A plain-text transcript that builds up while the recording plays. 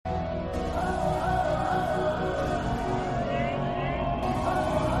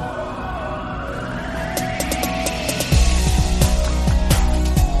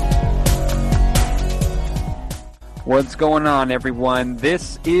What's going on, everyone?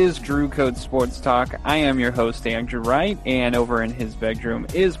 This is Drew Code Sports Talk. I am your host, Andrew Wright, and over in his bedroom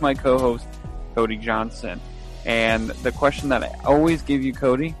is my co-host, Cody Johnson. And the question that I always give you,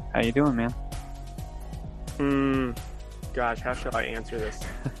 Cody, how you doing, man? Gosh, how should I answer this?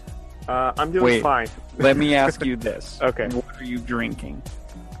 I'm doing fine. Let me ask you this. Okay. What are you drinking?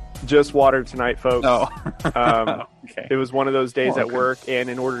 Just water tonight, folks. Oh. Okay. It was one of those days at work, and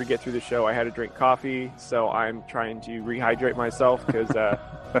in order to get through the show, I had to drink coffee. So I'm trying to rehydrate myself because,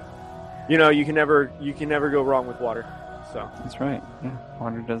 you can never go wrong with water. So that's right. Yeah,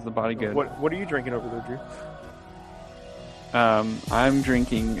 water does the body good. What are you drinking over there, Drew? I'm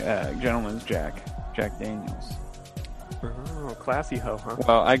drinking Gentleman's Jack Daniels. Oh, classy ho, huh?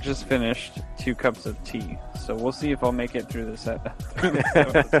 Well, I just finished 2 cups of tea, so we'll see if I'll make it through this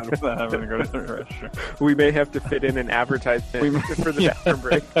episode without having to go to the restroom. We may have to fit in an advertisement for the bathroom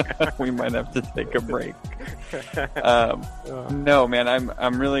break. We might have to take a break. No, man,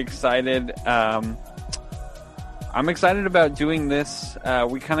 I'm really excited. I'm excited about doing this.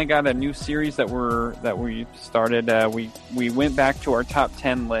 We kind of got a new series that we started. We went back to our top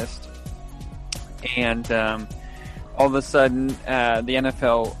 10 list, and all of a sudden, the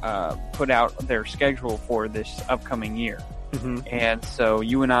NFL put out their schedule for this upcoming year. Mm-hmm. And so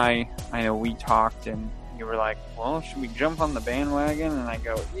you and I know we talked, and you were like, well, should we jump on the bandwagon? And I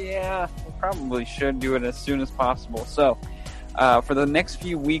go, yeah, we probably should do it as soon as possible. So for the next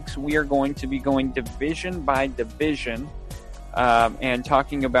few weeks, we are going to be going division by division and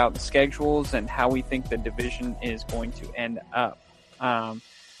talking about the schedules and how we think the division is going to end up.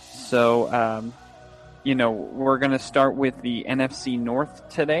 We're going to start with the NFC North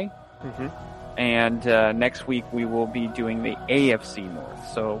today. Mm-hmm. And next week we will be doing the AFC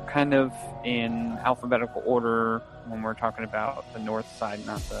North. So kind of in alphabetical order when we're talking about the North side,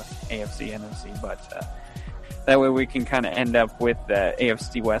 not the AFC, NFC. But that way we can kind of end up with the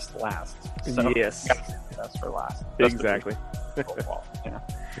AFC West last. So yes. That's for last. Exactly. Football, yeah.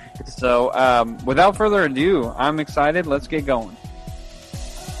 So without further ado, I'm excited. Let's get going.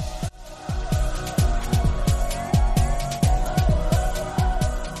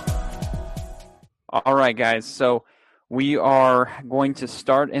 All right, guys. So we are going to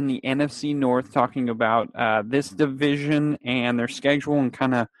start in the NFC North, talking about this division and their schedule and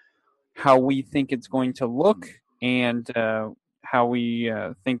kind of how we think it's going to look and how we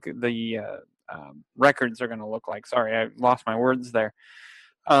think the records are going to look like. Sorry, I lost my words there.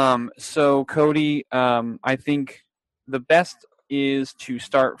 So, Cody, I think the best is to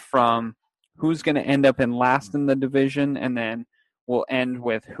start from who's going to end up in last in the division, and then we'll end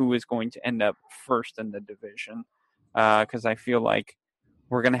with who is going to end up first in the division, because I feel like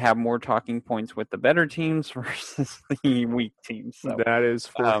we're going to have more talking points with the better teams versus the weak teams. So, that is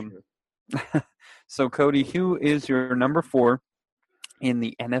for sure. So, Cody, who is your number 4 in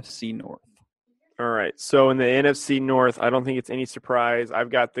the NFC North? All right. So in the NFC North, I don't think it's any surprise. I've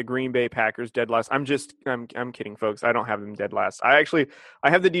got the Green Bay Packers dead last. I'm kidding, folks. I don't have them dead last. I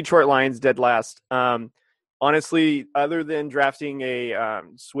have the Detroit Lions dead last. Honestly, other than drafting a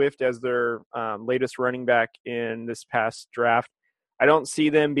Swift as their latest running back in this past draft, I don't see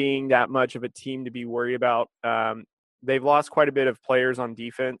them being that much of a team to be worried about. They've lost quite a bit of players on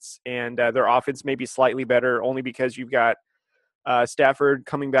defense, and their offense may be slightly better only because you've got Stafford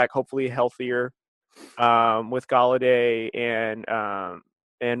coming back, hopefully healthier, with Golladay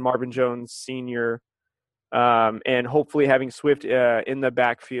and Marvin Jones Sr., and hopefully having Swift in the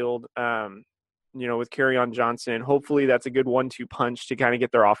backfield. With Kerryon Johnson, hopefully that's a good 1-2 punch to kind of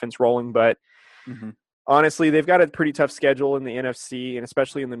get their offense rolling. But honestly, they've got a pretty tough schedule in the NFC and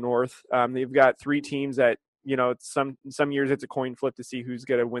especially in the North. They've got 3 teams that, some years it's a coin flip to see who's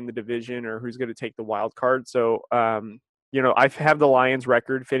going to win the division or who's going to take the wild card. So, I have the Lions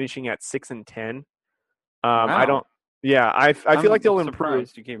record finishing at 6-10. Wow. I feel like they'll improve.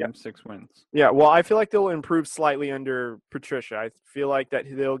 You gave them 6 wins. Yeah, well, I feel like they'll improve slightly under Patricia. I feel like that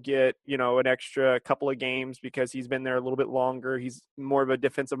they'll get, an extra couple of games because he's been there a little bit longer. He's more of a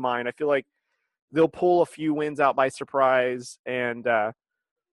defensive mind. I feel like they'll pull a few wins out by surprise. And,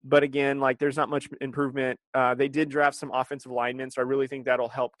 but again, like there's not much improvement. They did draft some offensive linemen, so I really think that'll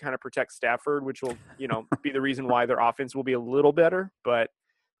help kind of protect Stafford, which will, be the reason why their offense will be a little better. But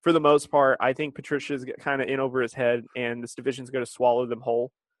for the most part, I think Patricia's kind of in over his head, and this division's going to swallow them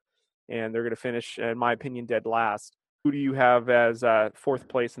whole, and they're going to finish, in my opinion, dead last. Who do you have as 4th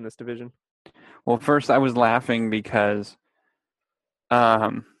place in this division? Well, first I was laughing because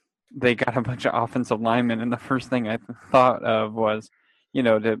they got a bunch of offensive linemen, and the first thing I thought of was,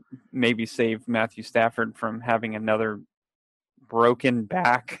 to maybe save Matthew Stafford from having another broken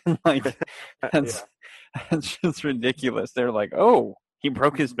back. It's just ridiculous. They're like, oh, he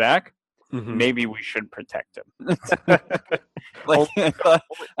broke his back. Mm-hmm. Maybe we should protect him. Only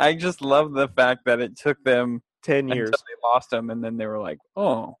I just love the fact that it took them 10 until years. they lost him, and then they were like,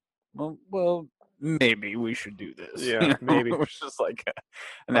 oh, well, maybe we should do this. Yeah, maybe. It was just like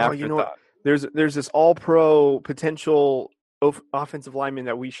an Oh, afterthought. you know what? There's this all-pro potential offensive lineman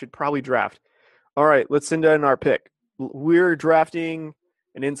that we should probably draft. All right, let's send in our pick. We're drafting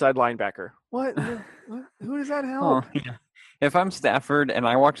an inside linebacker. What? Who does that help? Oh, yeah. If I'm Stafford and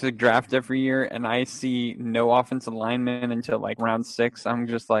I watch the draft every year and I see no offensive lineman until like round 6, I'm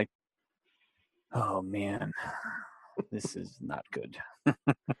just like, oh man, this is not good.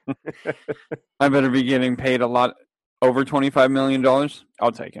 I better be getting paid a lot, over $25 million.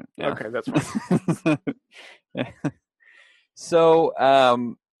 I'll take it. Yeah. Okay, that's fine. So,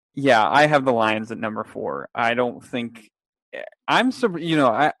 yeah, I have the Lions at number 4. I don't think I'm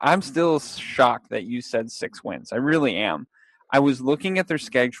still shocked that you said 6 wins. I really am. I was looking at their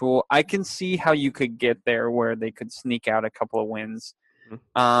schedule. I can see how you could get there where they could sneak out a couple of wins.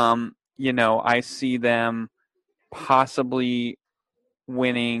 I see them possibly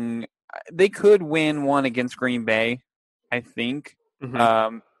winning. They could win one against Green Bay, I think,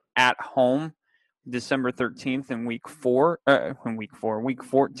 at home, December 13th in week 14.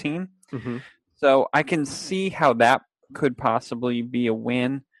 So I can see how that could possibly be a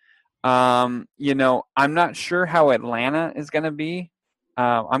win. I'm not sure how Atlanta is going to be.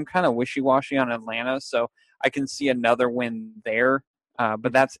 I'm kind of wishy-washy on Atlanta, so I can see another win there.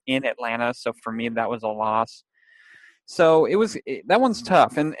 But that's in Atlanta, so for me that was a loss. So that one's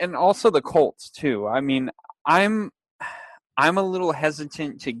tough, and also the Colts too. I mean, I'm a little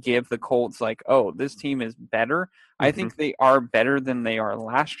hesitant to give the Colts like, oh, this team is better. I think they are better than they are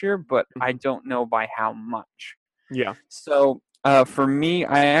last year, but I don't know by how much. Yeah. So for me,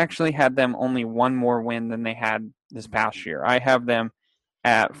 I actually had them only one more win than they had this past year. I have them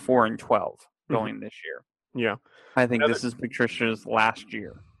at 4-12 going this year. Yeah. I think this is Patricia's last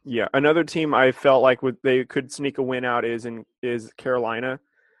year. Yeah. Another team I felt like they could sneak a win out is Carolina.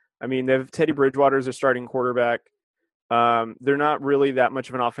 I mean, they have Teddy Bridgewater as their starting quarterback. They're not really that much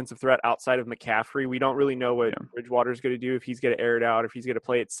of an offensive threat outside of McCaffrey. We don't really know what Bridgewater is going to do, if he's going to air it out, if he's going to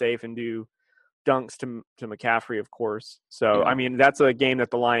play it safe and do dunks to McCaffrey, of course. So, I mean, that's a game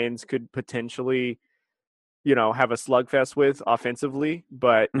that the Lions could potentially, have a slugfest with offensively.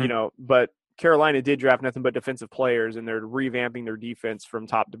 But, but Carolina did draft nothing but defensive players, and they're revamping their defense from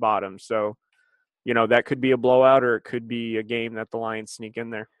top to bottom. So, that could be a blowout, or it could be a game that the Lions sneak in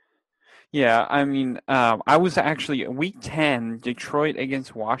there. Yeah, I mean, I was actually week 10, Detroit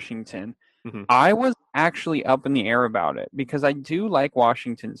against Washington. I was actually up in the air about it because I do like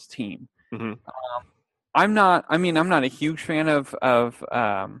Washington's team. I'm not a huge fan of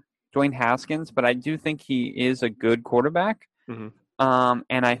Dwayne Haskins, but I do think he is a good quarterback.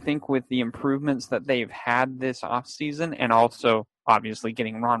 And I think with the improvements that they've had this offseason, and also obviously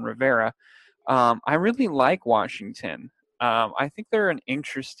getting Ron Rivera, I really like Washington. I think they're an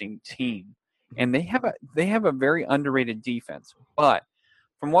interesting team, and they have a very underrated defense. But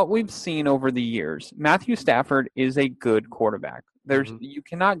from what we've seen over the years, Matthew Stafford is a good quarterback. You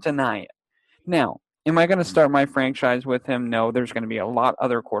cannot deny it. Now, am I going to start my franchise with him? No, there's going to be a lot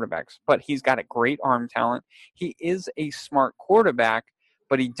other quarterbacks, but he's got a great arm talent. He is a smart quarterback,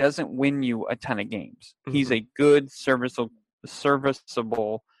 but he doesn't win you a ton of games. He's a good, serviceable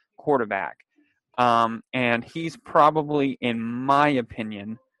quarterback. And he's probably, in my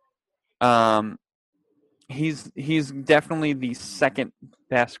opinion, he's definitely the second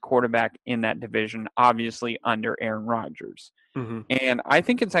best quarterback in that division, obviously under Aaron Rodgers. And I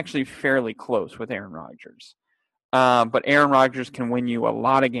think it's actually fairly close with Aaron Rodgers. But Aaron Rodgers can win you a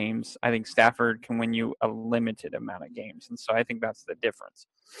lot of games. I think Stafford can win you a limited amount of games. And so I think that's the difference.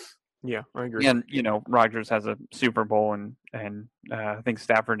 Yeah, I agree. And, Rodgers has a Super Bowl, and I think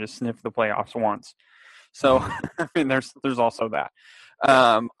Stafford has sniffed the playoffs once. So, I mean, there's also that.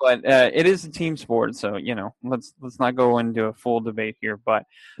 But it is a team sport, so, let's not go into a full debate here. But,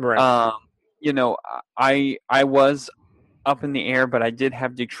 I was up in the air, but I did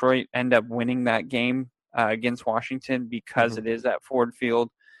have Detroit end up winning that game against Washington because it is at Ford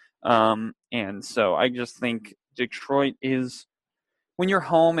Field. And so I just think Detroit is, when you're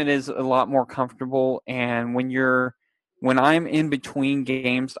home, it is a lot more comfortable. And when I'm in between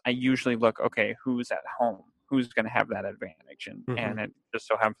games, I usually look, okay, who's at home? Who's going to have that advantage? And it just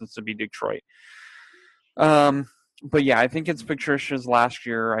so happens to be Detroit. But yeah, I think it's Patricia's last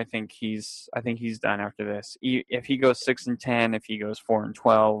year. I think he's done after this. If he goes 6-10, if he goes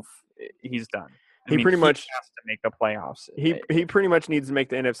 4-12, he's done. I He mean, pretty he much has to make the playoffs. he pretty much needs to make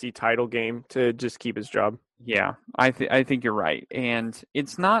the NFC title game to just keep his job. Yeah, I think you're right, and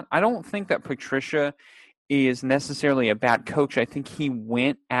it's not. I don't think that Patricia is necessarily a bad coach. I think he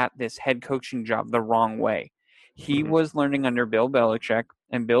went at this head coaching job the wrong way. He Mhm. was learning under Bill Belichick,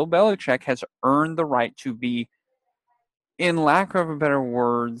 and Bill Belichick has earned the right to be, in lack of a better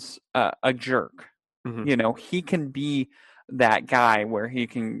words, a jerk. Mhm. You know, he can be that guy where he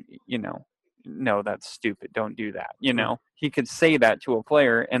can, no, that's stupid. Don't do that. You Mhm. know, he could say that to a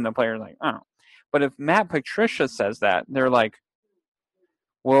player, and the player's like, oh. But if Matt Patricia says that, they're like,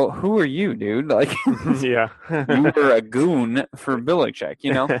 well, who are you, dude? Like, Yeah. you were a goon for Belichick,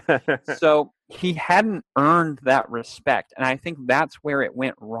 you know? So he hadn't earned that respect. And I think that's where it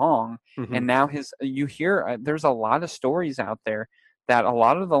went wrong. Mhm. And now you hear there's a lot of stories out there that a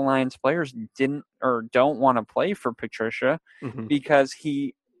lot of the Lions players didn't or don't want to play for Patricia Mhm. because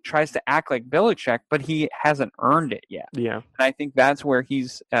he tries to act like Belichick, but he hasn't earned it yet. Yeah. And I think that's where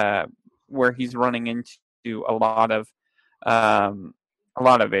he's running into a lot of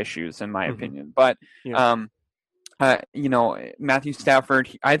issues, in my Mhm. opinion. But Yeah. Matthew Stafford,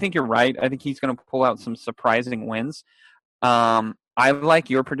 I think you're right. I think he's going to pull out some surprising wins. I like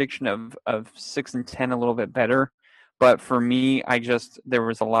your prediction of 6-10 a little bit better, but for me, there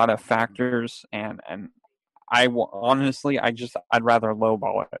was a lot of factors, and honestly, I'd rather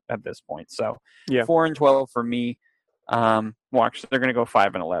lowball it at this point. So Yeah. 4-12 for me. Watch, they're going to go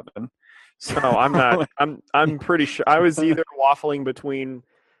 5-11. So, Oh, I'm not. I'm pretty sure. I was either waffling between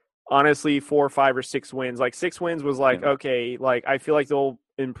honestly 4, 5, or 6 wins. Like 6 wins was like, Yeah. okay, like I feel like they'll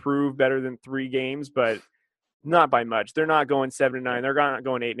improve better than 3 games, but not by much. They're not going 7-9. They're not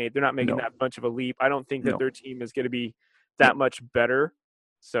going 8-8. They're not making No. that much of a leap. I don't think that No. their team is going to be No. that much better.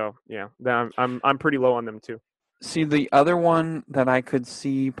 So yeah, I'm pretty low on them too. See, the other one that I could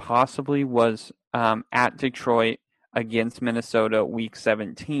see possibly was at Detroit against Minnesota week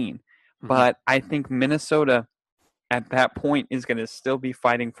 17. Mhm. But I think Minnesota at that point is going to still be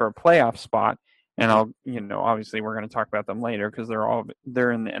fighting for a playoff spot. And obviously we're going to talk about them later because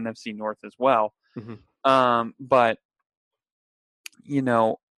they're in the NFC North as well. Mhm. But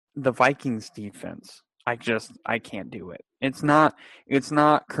the Vikings defense, I can't do it. It's not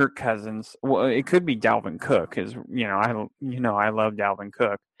Kirk Cousins. Well, it could be Dalvin Cook, because I love Dalvin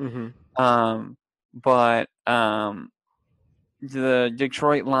Cook. Mhm. But the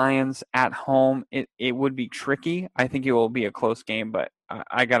Detroit Lions at home, it would be tricky. I think it will be a close game, but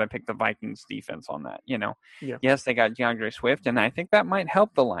I got to pick the Vikings defense on that. Yeah. Yes, they got DeAndre Swift, and I think that might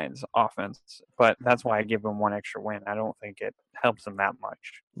help the Lions offense, but that's why I give them one extra win. I don't think it helps them that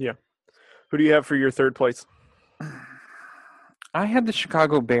much. Yeah. Who do you have for your third place? I had the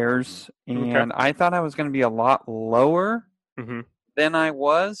Chicago Bears, Okay. and I thought I was going to be a lot lower Mhm. than I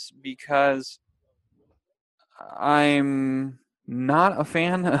was because I'm not a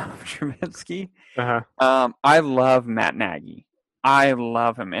fan of Trubisky. Uh-huh. I love Matt Nagy. I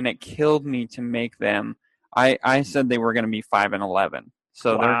love him, and it killed me to make them. I said they were going to be 5-11,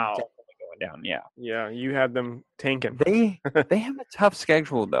 so they're Wow. definitely going down. Yeah, Yeah, you had them tanking. they have a tough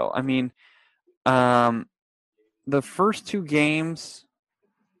schedule, though. I mean, the first 2 games,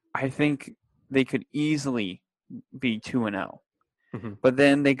 I think they could easily be 2-0, Mhm. but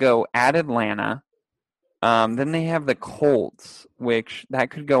then they go at Atlanta. Then they have the Colts, which that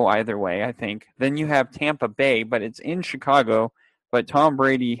could go either way, I think. Then you have Tampa Bay, but it's in Chicago. But Tom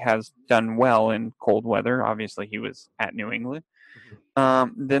Brady has done well in cold weather. Obviously, he was at New England.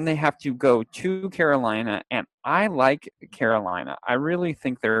 Then they have to go to Carolina, and I like Carolina. I really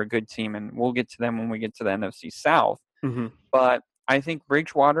think they're a good team, and we'll get to them when we get to the NFC South. Mhm. But I think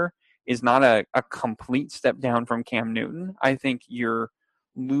Bridgewater is not a complete step down from Cam Newton. I think you're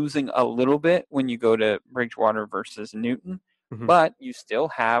losing a little bit when you go to Bridgewater versus Newton, Mhm. but you still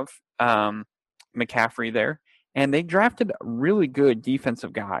have McCaffrey there, and they drafted really good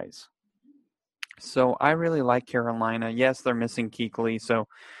defensive guys. So I really like Carolina. Yes, they're missing Kuechly, so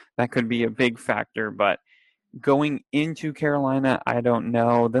that could be a big factor, but going into Carolina, I don't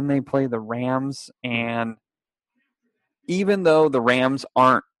know. Then they play the Rams, and even though the Rams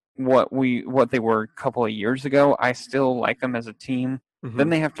aren't what they were a couple of years ago, I still like them as a team. Mhm. Then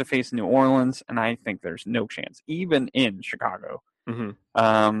they have to face New Orleans, and I think there's no chance, even in Chicago. Mhm.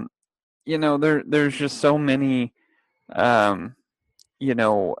 There's just so many, um,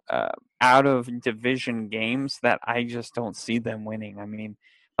 out of division games that I just don't see them winning. I mean,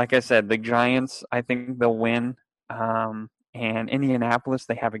 like I said, the Giants, I think they'll win. And Indianapolis,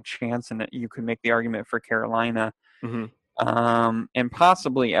 they have a chance, and you could make the argument for Carolina. Mhm. And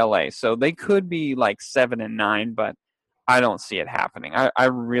possibly LA. So they could be like 7-9, but I don't see it happening. I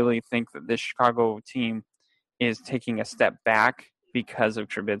really think that this Chicago team is taking a step back because of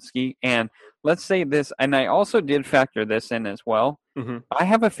Trubisky. And let's say this, and I also did factor this in as well. Mm-hmm. I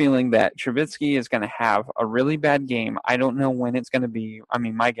have a feeling that Trubisky is going to have a really bad game. I don't know when it's going to be. I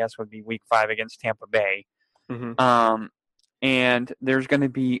mean, my guess would be Week 5 against Tampa Bay. Mm-hmm. And there's going to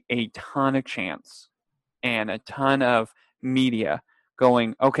be a ton of chance and a ton of media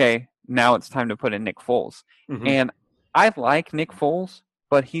going, okay, now it's time to put in Nick Foles. Mm-hmm. And I like Nick Foles,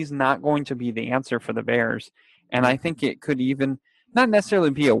 but he's not going to be the answer for the Bears. And I think it could even not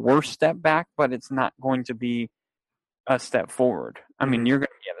necessarily be a worse step back, but it's not going to be a step forward. I mean, you're going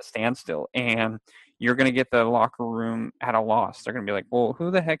to be at a standstill, and you're going to get the locker room at a loss. They're going to be like, well, who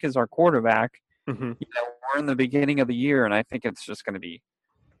the heck is our quarterback? Mm-hmm. We're in the beginning of the year, and I think it's just going to be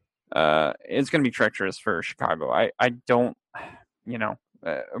treacherous for Chicago. I don't,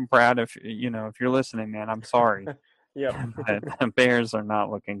 Brad, if you're listening, man, I'm sorry. Yeah, But the Bears are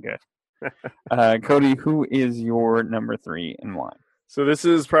not looking good. Cody, who is your number 3 and why? So this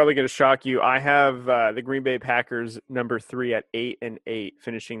is probably going to shock you. I have the Green Bay Packers number 3 at 8-8,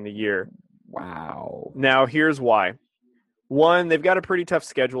 finishing the year. Wow. Now here's why. One, they've got a pretty tough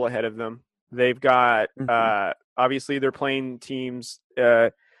schedule ahead of them. They've got obviously they're playing teams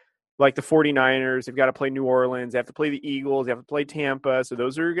like the 49ers. They've got to play New Orleans. They have to play the Eagles. They have to play Tampa. So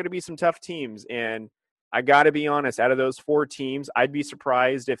those are going to be some tough teams. And I got to be honest, out of those 4 teams, I'd be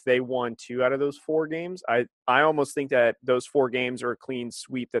surprised if they won 2 out of those 4 games. I almost think that those 4 games are a clean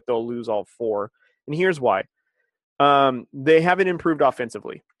sweep, that they'll lose all 4. And here's why. They haven't improved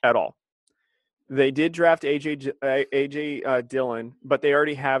offensively at all. They did draft AJ Dillon, but they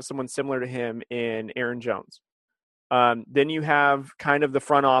already have someone similar to him in Aaron Jones. Then you have kind of the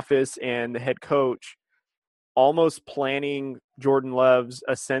front office and the head coach almost planning Jordan Love's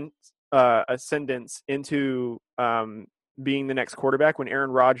ascendance into being the next quarterback when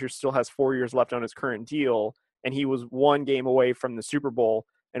Aaron Rodgers still has 4 years left on his current deal, and he was 1 game away from the Super Bowl,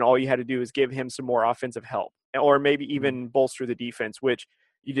 and all you had to do is give him some more offensive help, or maybe even bolster the defense, which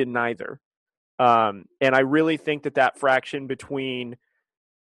you did neither. And I really think that fraction between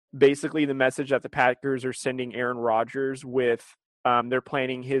basically the message that the Packers are sending Aaron Rodgers with they're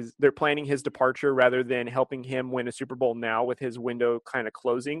planning his departure rather than helping him win a Super Bowl now with his window kind of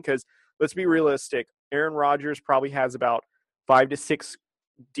closing. Because let's be realistic, Aaron Rodgers probably has about 5 to 6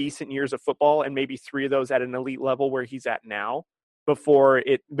 decent years of football, and maybe 3 of those at an elite level where he's at now before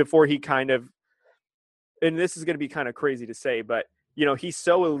he kind of, and this is going to be kind of crazy to say, but he's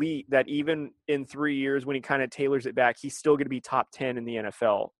so elite that even in 3 years, when he kind of tailors it back, he's still going to be top 10 in the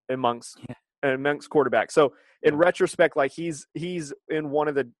NFL amongst quarterbacks. So in retrospect, like he's in one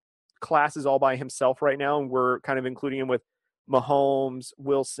of the classes all by himself right now, and we're kind of including him with Mahomes,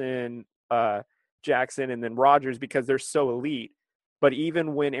 Wilson, Jackson, and then Rodgers because they're so elite. But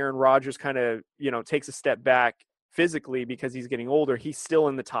even when Aaron Rodgers kind of takes a step back physically because he's getting older, he's still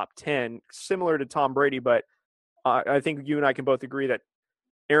in the top 10, similar to Tom Brady, but I think you and I can both agree that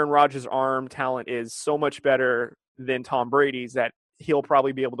Aaron Rodgers' arm talent is so much better than Tom Brady's that he'll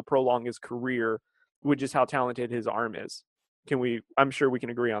probably be able to prolong his career with just how talented his arm is. I'm sure we can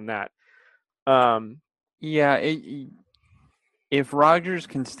agree on that. If Rodgers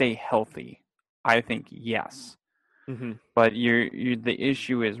can stay healthy, I think yes. Mm-hmm. But the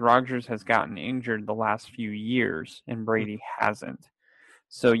issue is Rodgers has gotten injured the last few years, and Brady hasn't.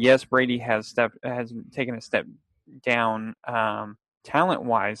 So yes, Brady has taken a step down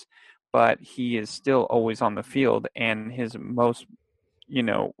talent-wise, but he is still always on the field, and his most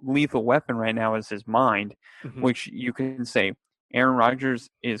lethal weapon right now is his mind, which you can say Aaron Rodgers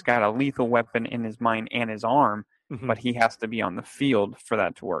is got a lethal weapon in his mind and his arm, but he has to be on the field for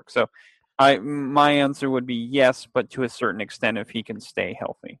that to work. So my answer would be yes, but to a certain extent if he can stay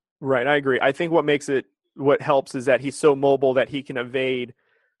healthy. Right, I agree. I think what helps is that he's so mobile that he can evade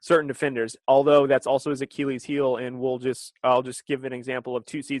certain defenders, although that's also his Achilles heel. And I'll just give an example of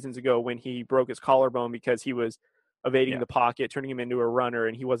 2 seasons ago when he broke his collarbone because he was evading the pocket, turning him into a runner,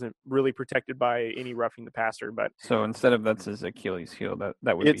 and he wasn't really protected by any roughing the passer. But so instead of that's his Achilles heel, that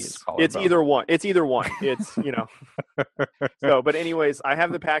would be his collarbone. It's either one. It's So, but anyways, I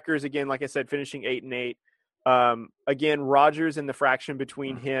have the Packers again, like I said, finishing 8-8. Again, Rodgers and the fraction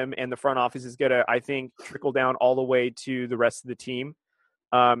between him and the front office is gonna, I think, trickle down all the way to the rest of the team.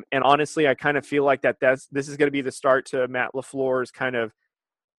 And honestly, I kind of feel like this is going to be the start to Matt LaFleur's kind of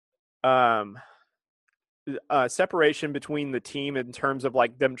separation between the team in terms of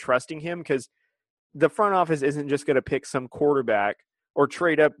like them trusting him, because the front office isn't just going to pick some quarterback or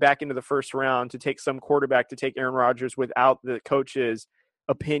trade up back into the first round to take some quarterback to take Aaron Rodgers without the coach's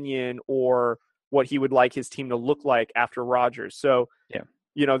opinion or what he would like his team to look like after Rodgers. So, Yeah.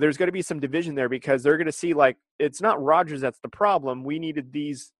 there's going to be some division there because they're going to see like it's not Rodgers that's the problem. We needed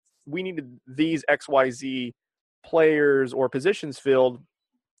these XYZ players or positions filled,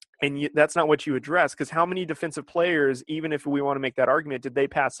 and that's not what you address. Because how many defensive players, even if we want to make that argument, did they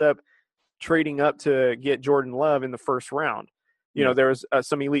pass up trading up to get Jordan Love in the first round? There was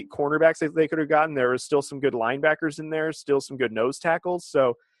some elite cornerbacks that they could have gotten. There was still some good linebackers in there, still some good nose tackles.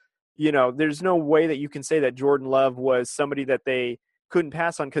 So, there's no way that you can say that Jordan Love was somebody that they couldn't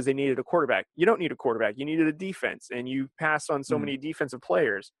pass on because they needed a quarterback. You don't need a quarterback. You needed a defense, and you passed on so many defensive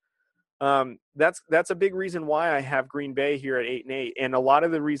players. That's a big reason why I have Green Bay here at 8-8. And a lot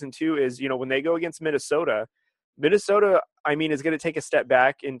of the reason too is, when they go against Minnesota, I mean, is going to take a step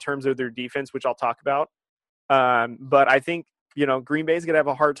back in terms of their defense, which I'll talk about. But I think, Green Bay is going to have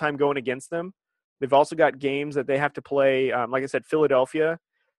a hard time going against them. They've also got games that they have to play. Like I said, Philadelphia,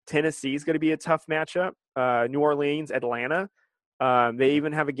 Tennessee is going to be a tough matchup. New Orleans, Atlanta. They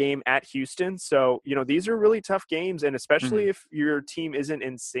even have a game at Houston. So, these are really tough games. And especially if your team isn't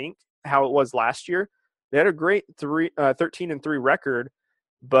in sync, how it was last year. They had a great 13-3 record,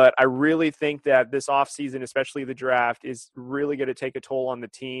 but I really think that this offseason, especially the draft, is really going to take a toll on the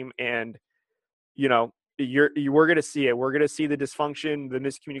team. And, we're going to see it. We're going to see the dysfunction, the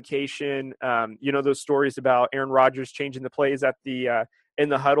miscommunication. Those stories about Aaron Rodgers changing the plays at the in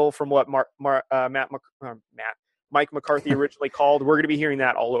the huddle from what Mike McCarthy originally called. We're going to be hearing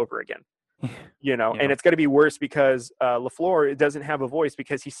that all over again. And it's going to be worse because LaFleur doesn't have a voice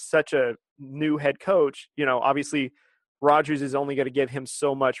because he's such a new head coach. Obviously Rodgers is only going to give him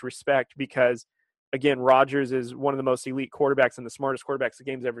so much respect because, again, Rodgers is one of the most elite quarterbacks and the smartest quarterbacks the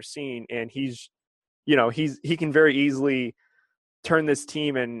game's ever seen. And he can very easily turn this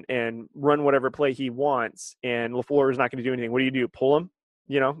team and run whatever play he wants. And LaFleur is not going to do anything. What do? Pull him?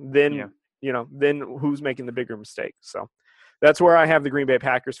 Then who's making the bigger mistake? So that's where I have the Green Bay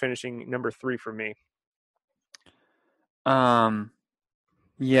Packers finishing number 3 for me.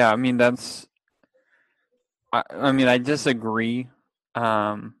 Yeah, I mean, I disagree.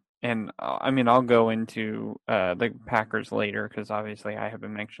 And I'll go into the Packers later because obviously I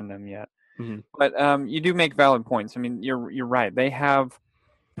haven't mentioned them yet. Mm-hmm. But you do make valid points. I mean, you're right. They have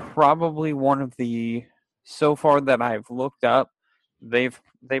probably one of the, so far that I've looked up, they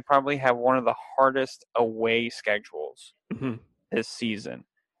probably have one of the hardest away schedules this season.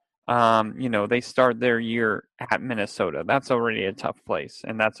 They start their year at Minnesota. That's already a tough place,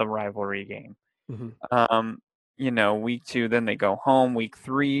 and that's a rivalry game. Week 2, then they go home. Week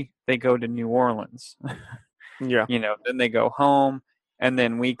 3, they go to New Orleans. Then they go home, and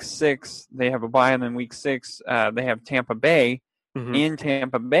then week 6, they have a bye, and then week 6, they have Tampa Bay in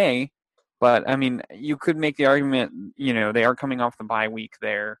Tampa Bay. But, I mean, you could make the argument, they are coming off the bye week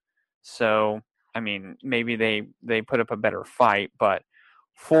there. So, I mean, maybe they put up a better fight. But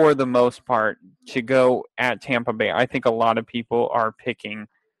for the most part, to go at Tampa Bay, I think a lot of people are picking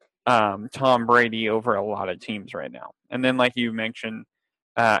Tom Brady over a lot of teams right now. And then, like you mentioned,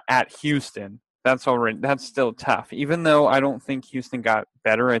 at Houston, that's still tough. Even though I don't think Houston got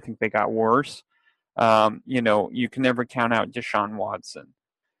better, I think they got worse. You can never count out Deshaun Watson.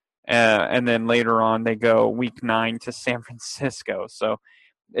 And then later on, they go week 9 to San Francisco. So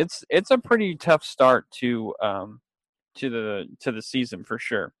it's a pretty tough start to the season for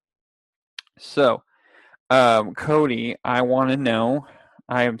sure. So, Cody, I want to know.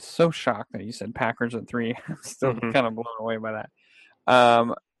 I am so shocked that you said Packers at 3. I'm still kind of blown away by that.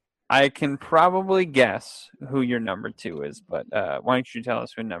 I can probably guess who your number 2 is, but why don't you tell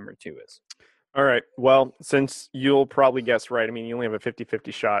us who number 2 is? All right. Well, since you'll probably guess right, I mean, you only have a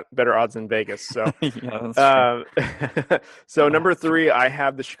 50-50 shot, better odds in Vegas. So, so number 3, I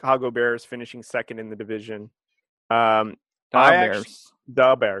have the Chicago Bears finishing second in the division. The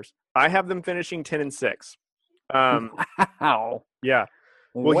Bears. I have them finishing 10-6. Wow. Yeah.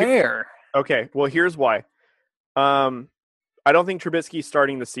 Well, where? Okay. Well, here's why. I don't think Trubisky's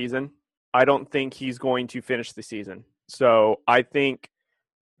starting the season. I don't think he's going to finish the season. So I think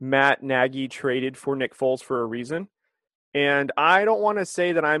Matt Nagy traded for Nick Foles for a reason. And I don't want to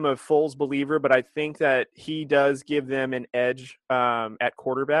say that I'm a Foles believer, but I think that he does give them an edge at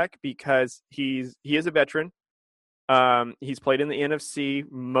quarterback because he is a veteran. He's played in the NFC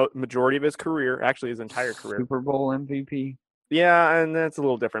majority of his career, actually his entire career. Super Bowl MVP. Yeah, and that's a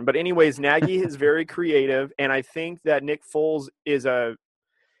little different. But anyways, Nagy is very creative, and I think that Nick Foles is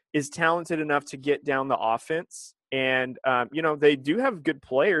talented enough to get down the offense. And, they do have good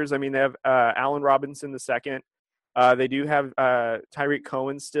players. I mean, they have Allen Robinson II. They do have Tyreek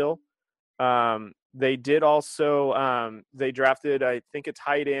Cohen still. They did also they drafted, I think, a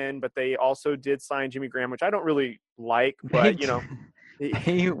tight end, but they also did sign Jimmy Graham, which I don't really like, They but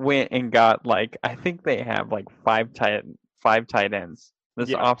they went and got like I think they have like five tight ends this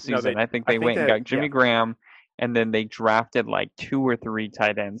yeah, no, offseason. I think I they think went and that, got yeah, Jimmy Graham, and then they drafted like 2 or 3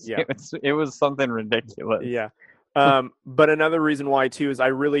 tight ends. yeah. It was something ridiculous. Yeah. But another reason why too is I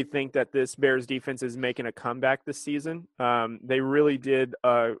really think that this Bears defense is making a comeback this season. They really did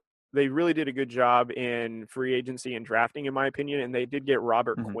a good job in free agency and drafting, in my opinion, and they did get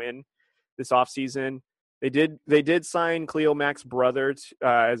Robert Mhm. Quinn this offseason. They did sign Cleo Mack's brother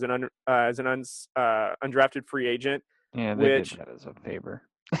as an undrafted free agent, Yeah, they did which, that as a favor.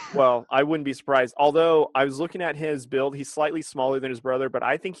 well, I wouldn't be surprised. Although I was looking at his build, he's slightly smaller than his brother, but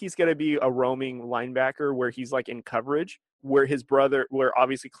I think he's going to be a roaming linebacker where he's like in coverage, where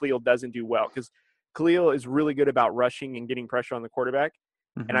obviously Khalil doesn't do well because Khalil is really good about rushing and getting pressure on the quarterback.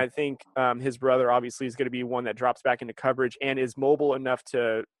 And Mhm. I think his brother obviously is going to be one that drops back into coverage and is mobile enough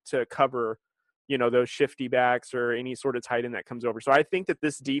to cover, those shifty backs or any sort of tight end that comes over. So I think that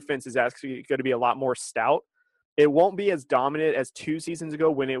this defense is actually going to be a lot more stout. It won't be as dominant as 2 seasons ago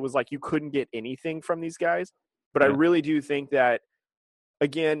when it was like you couldn't get anything from these guys. But I Yeah. really do think that,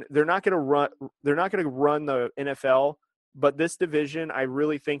 again, they're not going to run. They're not going to run the NFL. But this division, I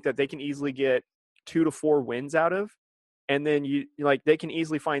really think that they can easily get 2 to 4 wins out of, and then they can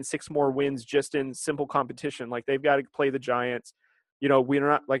easily find 6 more wins just in simple competition. Like they've got to play the Giants. We're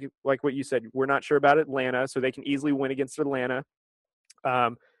not like what you said. We're not sure about Atlanta, so they can easily win against Atlanta.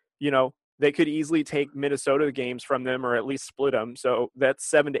 Um, they could easily take Minnesota games from them or at least split them. So that's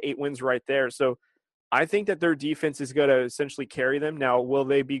 7 to 8 wins right there. So I think that their defense is going to essentially carry them. Now, will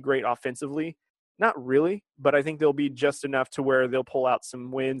they be great offensively? Not really, but I think they'll be just enough to where they'll pull out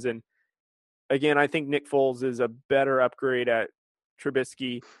some wins. And again, I think Nick Foles is a better upgrade at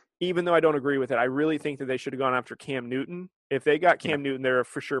Trubisky, even though I don't agree with it. I really think that they should have gone after Cam Newton. If they got Yeah. Cam Newton, they're a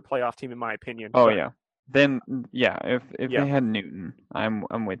for sure playoff team, in my opinion. Oh But yeah. Then yeah, if yeah, they had Newton, I'm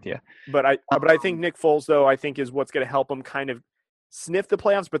with you. but I think Nick Foles, though, I think is what's going to help them kind of sniff the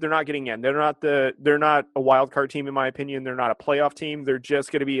playoffs, but they're not getting in. They're not a wild card team, in my opinion. They're not a playoff team. They're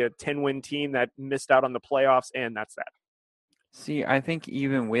just going to be a 10-win team that missed out on the playoffs, and that's that. See, I think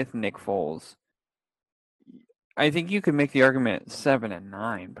even with Nick Foles, I think you could make the argument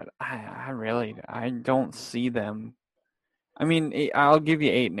 7-9, but I don't see them. I mean, I'll give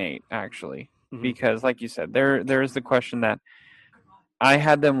you 8-8 actually, Mm-hmm. because like you said, there is the question that I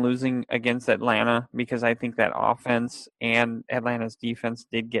had them losing against Atlanta because I think that offense and Atlanta's defense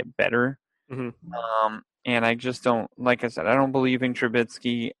did get better. Mm-hmm. And I just don't, like I said, I don't believe in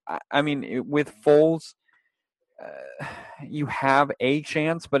Trubisky. I mean, with Foles, you have a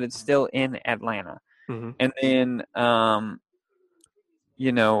chance, but it's still in Atlanta. Mm-hmm. And then,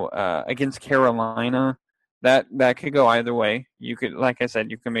 against Carolina, that could go either way. You could, like I said,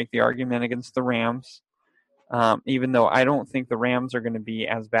 you can make the argument against the Rams. Even though I don't think the Rams are going to be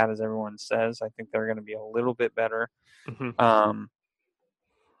as bad as everyone says, I think they're going to be a little bit better. Mm-hmm.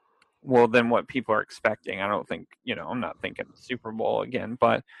 Well, than what people are expecting. I don't think, I'm not thinking Super Bowl again,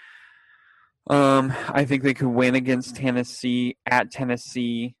 but I think they could win against Tennessee at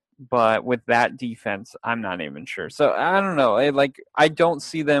Tennessee, but with that defense, I'm not even sure. So I don't know. I don't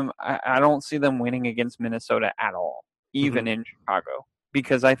see them. I don't see them winning against Minnesota at all, Mm-hmm. even in Chicago,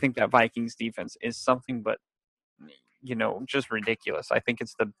 because I think that Vikings defense is something but just ridiculous. I think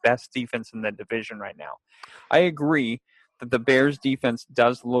it's the best defense in the division right now. I agree that the Bears defense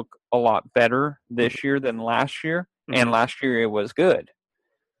does look a lot better this year than last year, and Mm-hmm. last year it was good.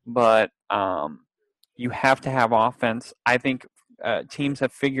 But you have to have offense. I think teams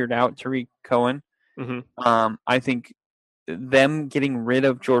have figured out Tariq Cohen. Mm-hmm. I think them getting rid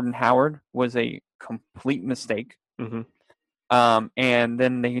of Jordan Howard was a complete mistake. Mm-hmm. And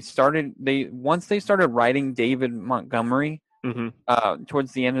then once they started writing David Montgomery Mm-hmm.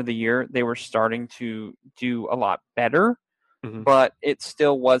 towards the end of the year, they were starting to do a lot better, Mm-hmm. but it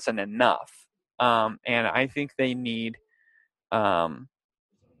still wasn't enough. And I think they need.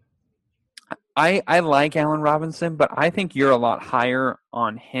 I like Allen Robinson, but I think you're a lot higher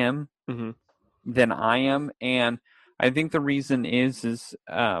on him Mm-hmm. than I am, and I think the reason is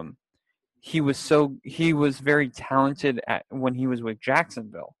he was very talented when he was with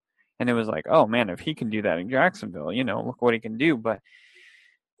Jacksonville, and it was like, oh man, if he can do that in Jacksonville, look what he can do. But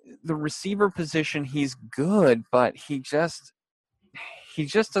the receiver position, he's good, but he just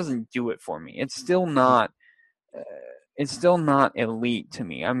doesn't do it for me. It's still not. It's still not elite to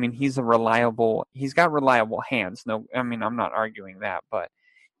me. I mean, he's got reliable hands. No, I mean, I'm not arguing that, but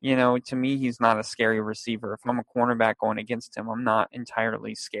to me, he's not a scary receiver. If I'm a cornerback going against him, I'm not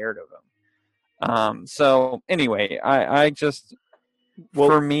entirely scared of him. So anyway, I just Well,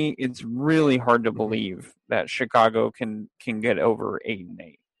 for me, it's really hard to mhm. believe that Chicago can get over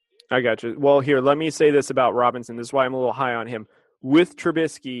 8-8. I got you. Well, here, let me say this about Robinson. This is why I'm a little high on him. With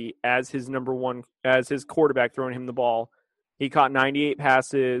Trubisky as his number one, as his quarterback throwing him the ball, he caught 98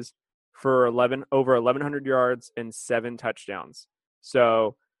 passes for over 1,100 yards and 7 touchdowns.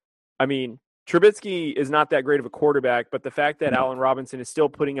 So, I mean, Trubisky is not that great of a quarterback, but the fact that No. Allen Robinson is still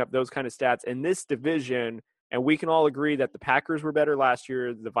putting up those kind of stats in this division, and we can all agree that the Packers were better last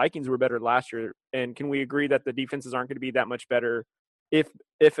year, the Vikings were better last year, and can we agree that the defenses aren't going to be that much better, if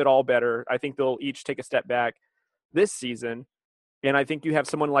at all better? I think they'll each take a step back this season. And I think you have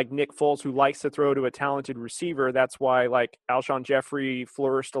someone like Nick Foles who likes to throw to a talented receiver. That's why like Alshon Jeffrey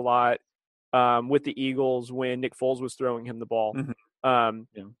flourished a lot with the Eagles when Nick Foles was throwing him the ball. Mm-hmm.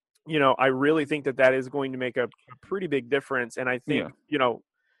 Yeah. You know, I really think that is going to make a pretty big difference. And I think,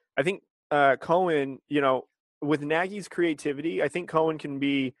 I think Cohen, with Nagy's creativity, I think Cohen can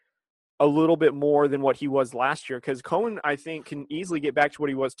be a little bit more than what he was last year, because Cohen, I think, can easily get back to what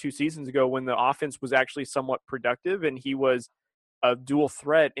he was 2 seasons ago when the offense was actually somewhat productive and he was a dual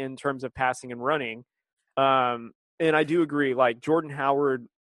threat in terms of passing and running. And I do agree, like Jordan Howard,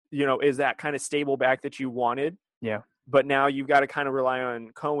 is that kind of stable back that you wanted. Yeah. But now you've got to kind of rely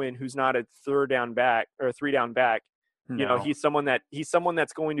on Cohen, who's not a 3-down back. No. He's someone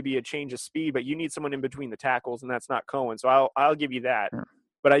that's going to be a change of speed, but you need someone in between the tackles, and that's not Cohen. So I'll give you that. Yeah.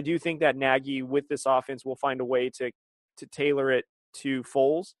 But I do think that Nagy with this offense will find a way to tailor it to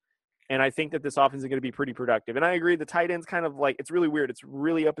Foles. And I think that this offense is going to be pretty productive. And I agree, the tight end's kind of like, it's really weird. It's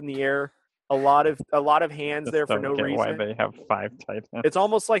really up in the air. A lot of hands there for no reason. Why they have 5 tight ends? It's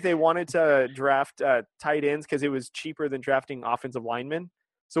almost like they wanted to draft tight ends because it was cheaper than drafting offensive linemen.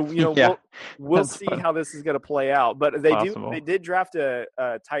 So we'll see how this is going to play out. But they did draft a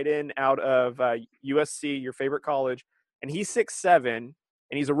tight end out of USC, your favorite college, and he's 6'7", and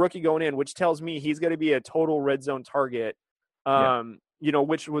he's a rookie going in, which tells me he's going to be a total red zone target.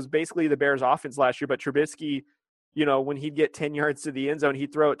 Which was basically the Bears' offense last year. But Trubisky, when he'd get 10 yards to the end zone,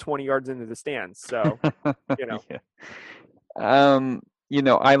 he'd throw it 20 yards into the stands. So, Yeah.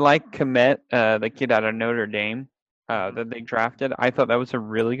 I like Kmet, the kid out of Notre Dame that they drafted. I thought that was a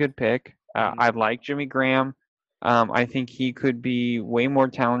really good pick. I like Jimmy Graham. I think he could be way more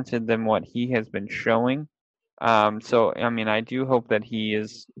talented than what he has been showing. So, I mean, I do hope that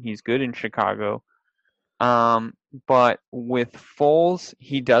he's good in Chicago. But with Foles,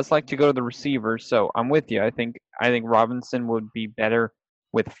 he does like to go to the receivers, so I'm with you. I think Robinson would be better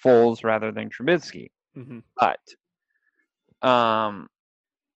with Foles rather than Trubisky. Mm-hmm. But Foles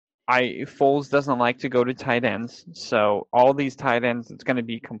doesn't like to go to tight ends, so all these tight ends, it's going to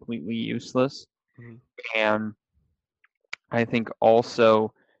be completely useless. Mm-hmm. And I think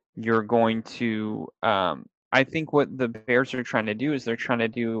also you're going to I think what the Bears are trying to do is they're trying to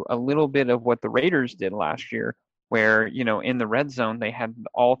do a little bit of what the Raiders did last year, where, in the red zone, they had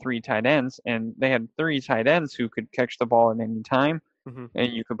all 3 tight ends, and they had 3 tight ends who could catch the ball at any time. Mm-hmm.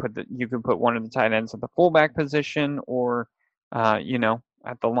 And you could put one of the tight ends at the fullback position or, at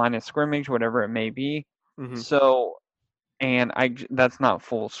the line of scrimmage, whatever it may be. Mm-hmm. So, and that's not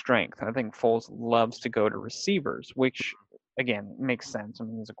Foles' strength. I think Foles loves to go to receivers, which, again, makes sense. I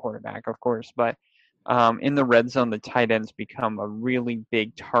mean, he's a quarterback, of course, but in the red zone, the tight ends become a really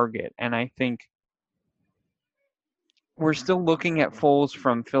big target. And I think we're still looking at Foles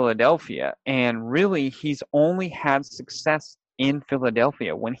from Philadelphia, and really he's only had success in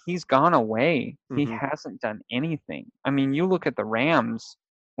Philadelphia. When he's gone away, he hasn't done anything. I mean, you look at the Rams,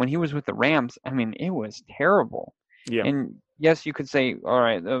 when he was with the Rams, I mean, it was terrible. Yeah. And yes, you could say, all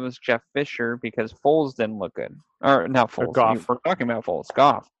right, that was Jeff Fisher because Foles didn't look good. Or not Foles. Goff. We're talking about Foles.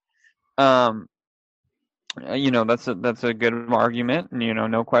 Goff. That's a good argument,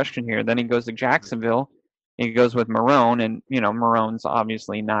 and no question here. Then he goes to Jacksonville. He goes with Marrone, and Marrone's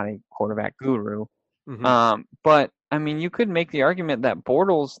obviously not a quarterback guru. Mm-hmm. But I mean, you could make the argument that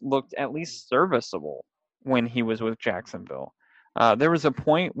Bortles looked at least serviceable when he was with Jacksonville. There was a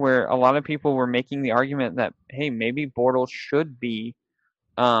point where a lot of people were making the argument that, hey, maybe Bortles should be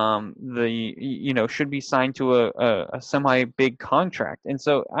should be signed to a semi big contract. And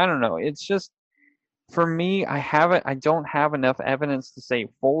so I don't know. It's just, for me, I don't have enough evidence to say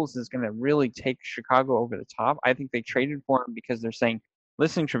Foles is going to really take Chicago over the top. I think they traded for him because they're saying,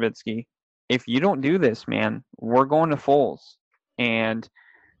 listen, Trubisky, if you don't do this, man, we're going to Foles. And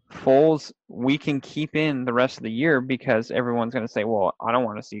Foles, we can keep in the rest of the year because everyone's going to say, well, I don't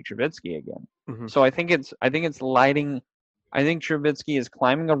want to see Trubisky again. Mm-hmm. So I think it's lighting. I think Trubisky is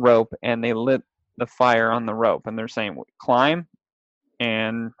climbing a rope, and they lit the fire on the rope, and they're saying, climb,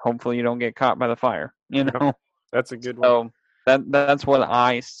 and hopefully you don't get caught by the fire. You Yep, know, that's a good one. so that's what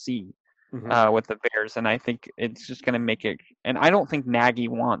I see Mhm. with the Bears, and I think it's just going to make it. And I don't think Nagy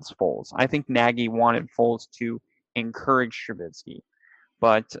wants Foles. I think Nagy wanted Foles to encourage Trubisky,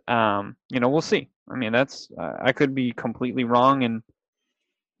 but we'll see. I mean, that's I could be completely wrong, and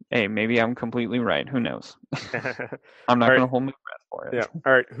hey, maybe I'm completely right. Who knows? I'm All not right. going to hold my breath for it. Yeah.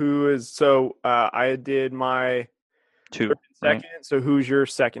 All right. Who is so? I did my third Two, and right? second. So who's your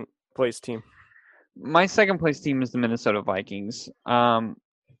second place team? My second place team is the Minnesota Vikings.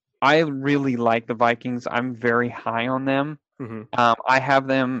 I really like the Vikings. I'm very high on them. Hmm. I have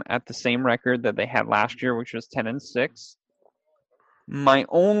them at the same record that they had last year, which was 10-6. My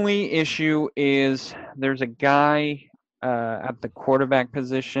only issue is there's a guy at the quarterback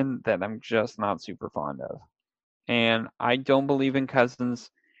position that I'm just not super fond of. And I don't believe in Cousins.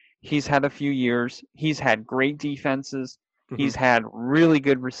 He's had a few years. He's had great defenses. Hmm. He's had really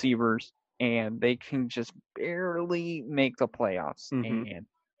good receivers, and they can just barely make the playoffs. Hmm. And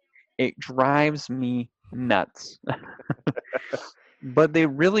it drives me nuts. But they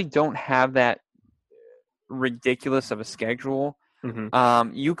really don't have that ridiculous of a schedule.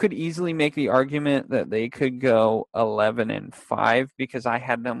 Hmm. You could easily make the argument that they could go 11-5 because I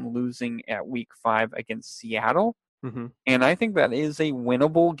had them losing at week 5 against Seattle. Hmm. And I think that is a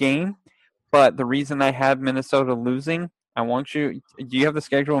winnable game. But the reason I had Minnesota losing, I want you. Do you have the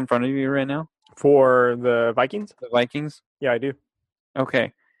schedule in front of you right now? For the Vikings? The Vikings? Yeah, I do.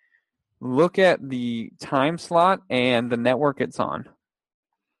 Okay. Look at the time slot and the network it's on.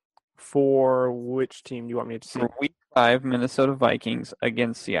 For which team do you want me to see? For week 5, Minnesota Vikings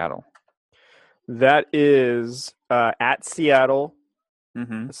against Seattle. That is at Seattle,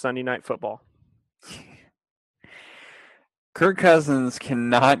 Mm-hmm. Sunday Night Football. Kirk Cousins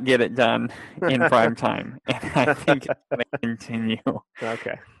cannot get it done in prime time, and I think it's going to continue.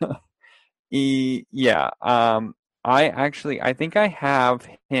 Okay. Yeah. I think I have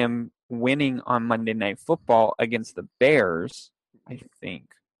him winning on Monday Night Football against the Bears. I think.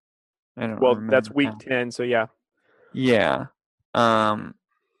 I don't Well, remember that's week now. 10, so yeah. Yeah.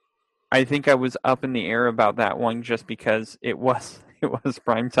 I think I was up in the air about that one just because it was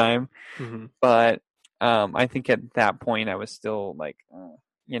prime time, Hmm. but I think at that point I was still like,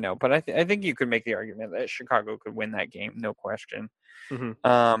 but I think you could make the argument that Chicago could win that game, no question. Hmm.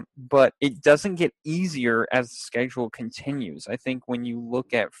 But it doesn't get easier as the schedule continues. I think when you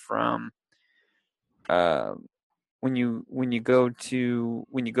look at from uh, when you go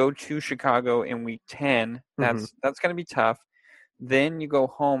to Chicago in week 10, Hmm. that's going to be tough. Then you go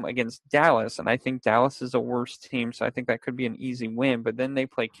home against Dallas, and I think Dallas is a worse team, so I think that could be an easy win. But then they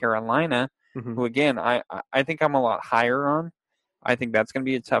play Carolina, Hmm. who again I think I'm a lot higher on. I think that's going to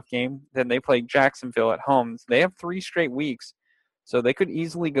be a tough game. Then they play Jacksonville at home. So they have 3 straight weeks, so they could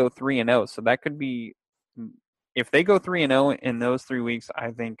easily go 3-0. So that could be if they go 3-0 in those 3 weeks,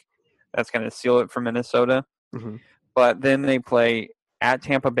 I think that's going to seal it for Minnesota. Hmm. But then they play at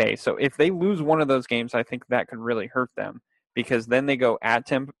Tampa Bay. So if they lose one of those games, I think that could really hurt them because then they go at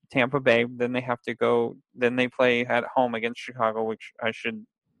Tampa Bay. Then they have to go. Then they play at home against Chicago, which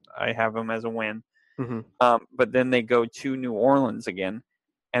I have them as a win. Hmm. But then they go to New Orleans again,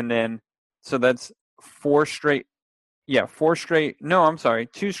 and then so that's 4 straight. Yeah, 4 straight. No, I'm sorry,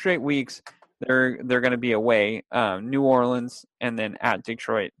 2 straight weeks. They're going to be away, New Orleans, and then at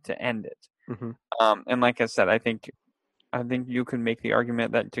Detroit to end it. Hmm. And like I said, I think you could make the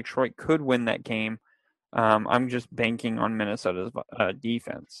argument that Detroit could win that game. I'm just banking on Minnesota's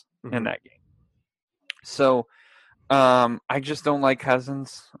defense in Hmm. that game. So I just don't like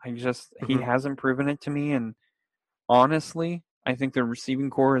Cousins. He Hmm. hasn't proven it to me, and honestly, I think the receiving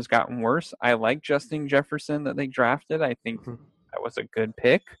core has gotten worse. I like Justin Jefferson that they drafted. I think that was a good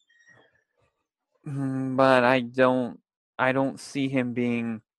pick, but I don't see him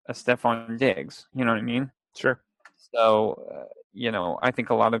being a Stephon Diggs. You know what I mean? Sure. So I think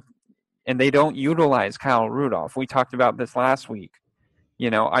a lot of and they don't utilize Kyle Rudolph. We talked about this last week.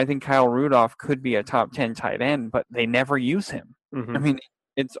 I think Kyle Rudolph could be a top 10 tight end, but they never use him. I Hmm. mean,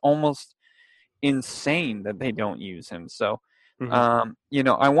 it's almost insane that they don't use him. So, Hmm.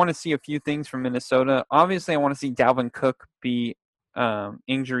 I want to see a few things from Minnesota. Obviously, I want to see Dalvin Cook be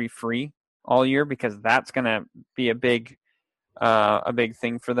injury free all year because that's going to be a big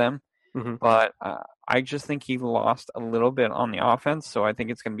thing for them. Hmm. But I just think he lost a little bit on the offense, so I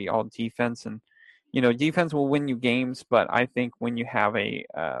think it's going to be all defense. And defense will win you games, but I think when you have a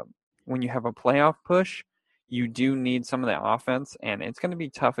playoff push, you do need some of the offense, and it's going to be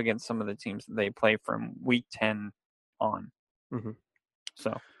tough against some of the teams that they play from week 10 on. Hmm.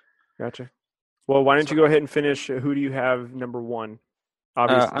 So, Gotcha. Well, why don't so you go ahead and finish? Who do you have number one?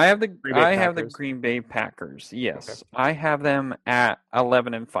 Obviously, I have the Green Bay Packers. Green Bay Packers. Okay. Yes, I have them at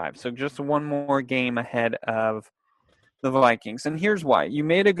 11-5. So just one more game ahead of the Vikings. And here's why. You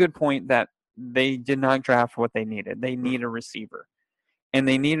made a good point that they did not draft what they needed. They need a receiver, and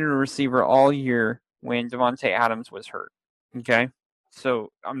they needed a receiver all year when Devontae Adams was hurt. Okay,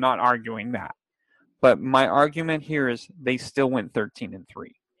 so I'm not arguing that, but my argument here is they still went 13-3.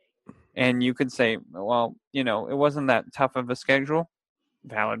 And you could say, well, it wasn't that tough of a schedule.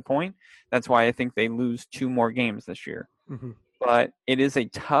 Valid point. That's why I think they lose 2 more games this year. Mm-hmm. But it is a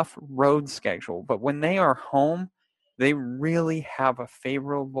tough road schedule. But when they are home, they really have a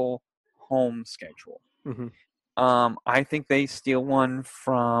favorable home schedule. Mm-hmm. I think they steal one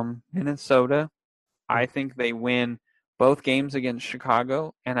from Minnesota. I think they win both games against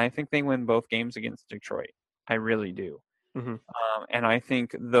Chicago, and I think they win both games against Detroit. I really do. Mm-hmm. And I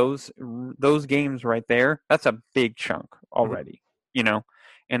think those games right there, that's a big chunk already,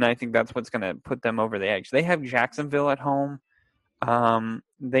 and I think that's what's going to put them over the edge. They have Jacksonville at home.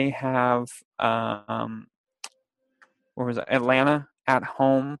 They have where was it? Atlanta at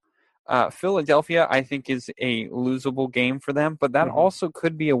home. Philadelphia, I think, is a losable game for them, but that also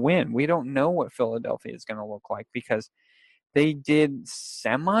could be a win. We don't know what Philadelphia is going to look like because they did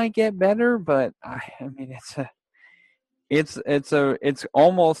semi get better, but I mean it's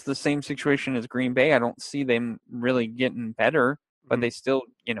almost the same situation as Green Bay. I don't see them really getting better, but they still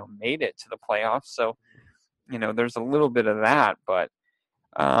made it to the playoffs. So there's a little bit of that, but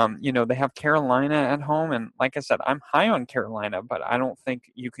they have Carolina at home, and like I said, I'm high on Carolina, but I don't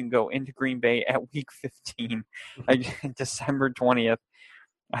think you can go into Green Bay at week 15, December 20th.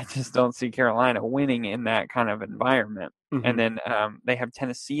 I just don't see Carolina winning in that kind of environment. And then they have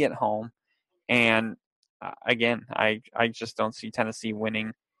Tennessee at home, and again, I just don't see Tennessee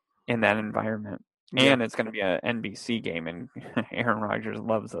winning in that environment. Yeah. And it's going to be an NBC game, and Aaron Rodgers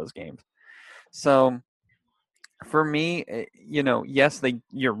loves those games. So for me, yes,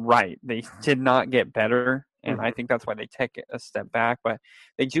 you're right. They did not get better, and I think that's why they take a step back. But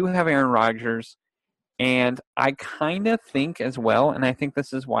they do have Aaron Rodgers, and I kind of think as well, and I think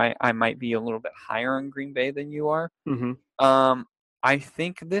this is why I might be a little bit higher on Green Bay than you are. I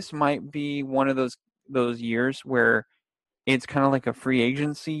think this might be one of those years where it's kind of like a free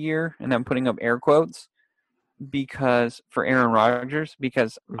agency year, and I'm putting up air quotes because for Aaron Rodgers,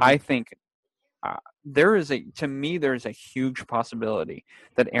 because I think there's a huge possibility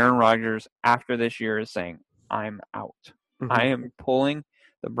that Aaron Rodgers after this year is saying, I'm out. I am pulling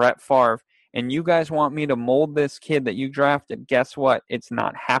the Brett Favre, and you guys want me to mold this kid that you drafted. Guess what? It's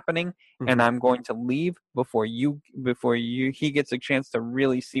not happening, and I'm going to leave before he gets a chance to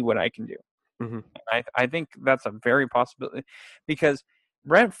really see what I can do. I think that's a very possibility because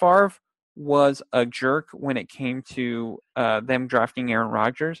Brett Favre was a jerk when it came to them drafting Aaron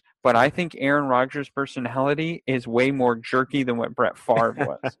Rodgers, but I think Aaron Rodgers' personality is way more jerky than what Brett Favre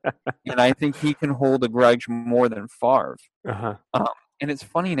was, and I think he can hold a grudge more than Favre. And it's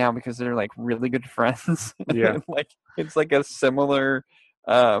funny now because they're like really good friends. Yeah, it's like a similar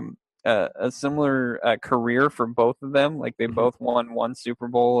career for both of them. Like they both won 1 Super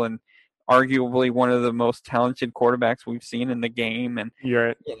Bowl and arguably one of the most talented quarterbacks we've seen in the game, and you're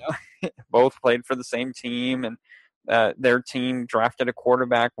right. Both played for the same team, and their team drafted a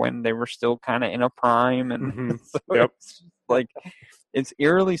quarterback when they were still kind of in a prime, and so it's like it's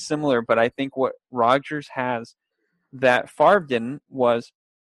eerily similar. But I think what Rodgers has that Favre didn't was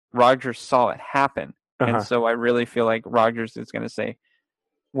Rodgers saw it happen, and so I really feel like Rodgers is going to say,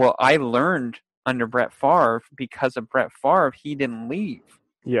 "Well, I learned under Brett Favre because of Brett Favre. He didn't leave."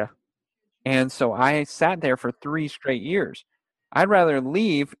 Yeah. And so I sat there for 3 straight years. I'd rather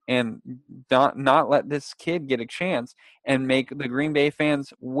leave and not let this kid get a chance and make the Green Bay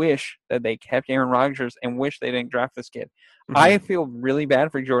fans wish that they kept Aaron Rodgers and wish they didn't draft this kid. I feel really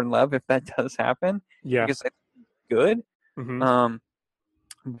bad for Jordan Love if that does happen. Yeah. Because it's good.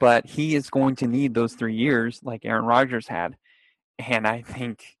 But he is going to need those 3 years like Aaron Rodgers had. And I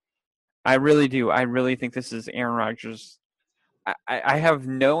really do. I really think this is Aaron Rodgers. I have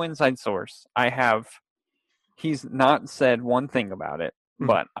no inside source. He's not said one thing about it,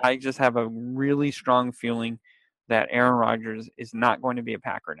 but I just have a really strong feeling that Aaron Rodgers is not going to be a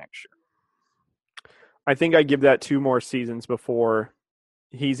Packer next year. I think I give that 2 more seasons before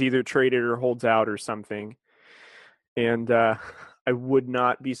he's either traded or holds out or something. And I would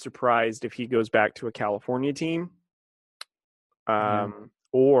not be surprised if he goes back to a California team,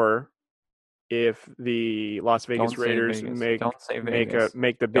 or if the Las Vegas Raiders make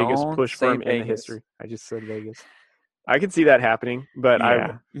the biggest push for him in the history. I just said Vegas. I could see that happening, but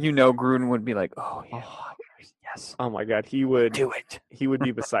Gruden would be like, "Oh yeah, Packers. Yes. Oh my God, he would Do it. He would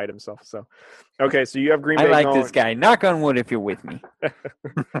be beside himself. So, okay, so you have Green I Bay like going. this guy. Knock on wood if you're with me.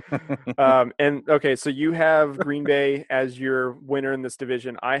 And okay, so you have Green Bay as your winner in this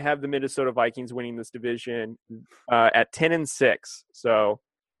division. I have the Minnesota Vikings winning this division at 10-6. So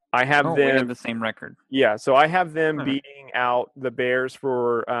I have Oh, them. we have the same record. Yeah, so I have them Huh. beating out the Bears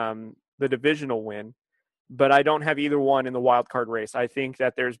for the divisional win, but I don't have either one in the wild card race. I think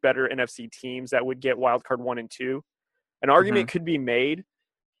that there's better NFC teams that would get wild card 1 and 2. An argument could be made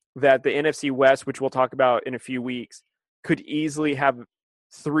that the NFC West, which we'll talk about in a few weeks, could easily have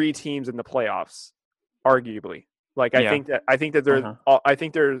 3 teams in the playoffs, arguably. Like Yeah. I think that there's I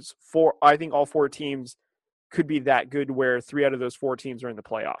think there's 4. I think all 4 teams could be that good where 3 out of those 4 teams are in the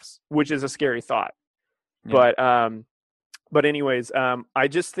playoffs, which is a scary thought. Yeah. But anyways, I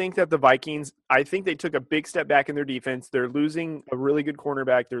just think that the Vikings, I think they took a big step back in their defense. They're losing a really good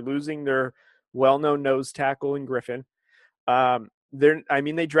cornerback. They're losing their well-known nose tackle in Griffin.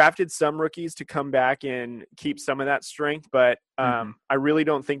 They drafted some rookies to come back and keep some of that strength, but I really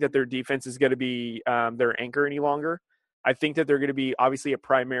don't think that their defense is going to be their anchor any longer. I think that they're going to be obviously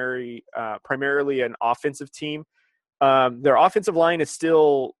primarily an offensive team. Their offensive line is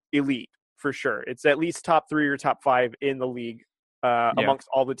still elite for sure. It's at least top 3 or top 5 in the league amongst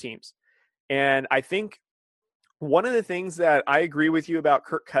all the teams. And I think one of the things that I agree with you about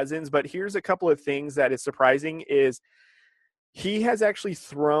Kirk Cousins, but here's a couple of things that is surprising is he has actually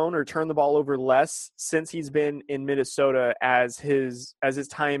thrown or turned the ball over less since he's been in Minnesota as his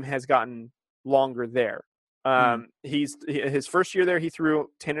time has gotten longer there. His first year there, he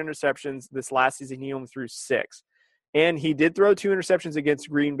threw 10 interceptions. This last season, he only threw 6. And he did throw 2 interceptions against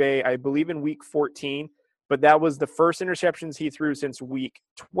Green Bay, I believe in week 14, but that was the first interceptions he threw since week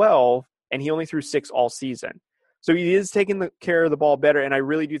 12, and he only threw 6 all season. So he is taking care of the ball better, and I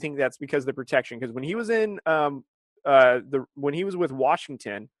really do think that's because of the protection. Because when he was when he was with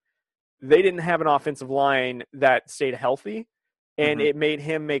Washington, they didn't have an offensive line that stayed healthy, and it made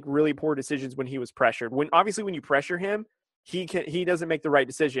him make really poor decisions when he was pressured. When you pressure him, he doesn't make the right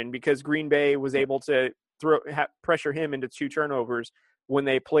decision because Green Bay was able to pressure him into 2 turnovers when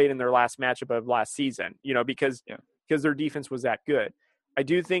they played in their last matchup of last season, because their defense was that good. I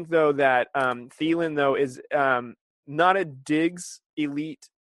do think though that Thielen though is not a Diggs elite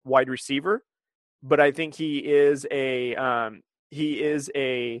wide receiver, but I think he is a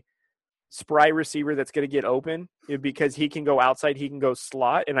spry receiver that's going to get open because he can go outside, he can go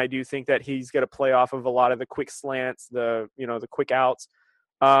slot, and I do think that he's going to play off of a lot of the quick slants, the quick outs.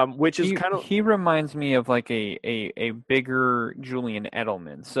 Which is he reminds me of like a bigger Julian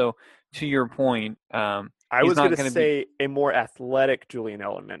Edelman. So to your point, I was going to say a more athletic Julian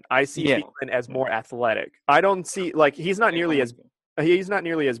Edelman. I see Thielen as more athletic. I don't see he's not nearly as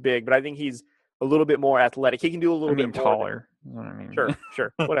big, but I think he's a little bit more athletic. He can do a little bit taller.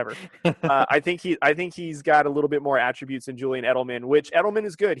 Sure, whatever. I think he's got a little bit more attributes than Julian Edelman, which Edelman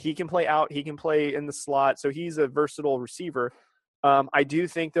is good. He can play out, he can play in the slot, so he's a versatile receiver. I do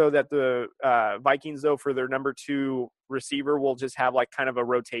think though that the Vikings though for their number 2 receiver will just have kind of a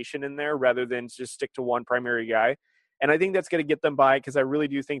rotation in there rather than just stick to one primary guy. And I think that's going to get them by because I really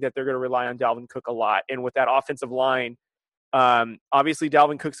do think that they're going to rely on Dalvin Cook a lot. And with that offensive line, obviously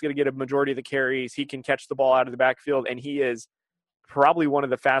Dalvin Cook's going to get a majority of the carries. He can catch the ball out of the backfield, and he is probably one of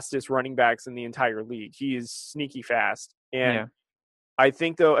the fastest running backs in the entire league. He is sneaky fast. And I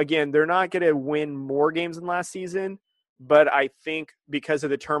think though, again, they're not going to win more games than last season, but I think because of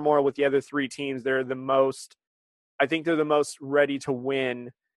the turmoil with the other 3 teams, they're the most ready to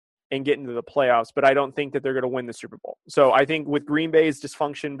win and get into the playoffs, but I don't think that they're going to win the Super Bowl. So I think with Green Bay's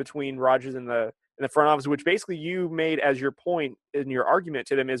dysfunction between Rodgers and the front office, which basically you made as your point in your argument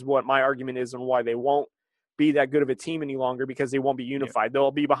to them, is what my argument is on why they won't be that good of a team any longer, because they won't be unified.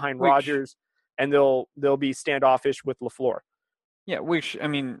 They'll be behind Rodgers, and they'll be standoffish with LaFleur. Yeah, which, I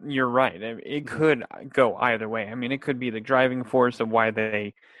mean, you're right. It could go either way. I mean, it could be the driving force of why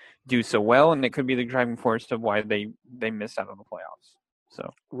they do so well, and it could be the driving force of why they missed out on the playoffs.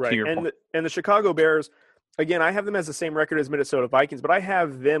 So, right. And the Chicago Bears, again, I have them as the same record as Minnesota Vikings, but I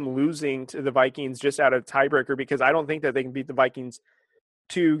have them losing to the Vikings just out of tiebreaker because I don't think that they can beat the Vikings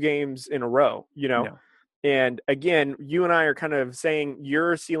 2 games in a row, No. And again, you and I are kind of saying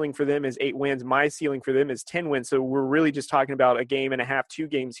your ceiling for them is 8 wins. My ceiling for them is 10 wins. So we're really just talking about a game and a half, 2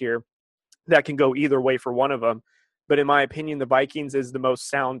 games here that can go either way for one of them. But in my opinion, the Vikings is the most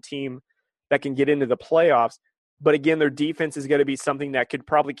sound team that can get into the playoffs. But again, their defense is going to be something that could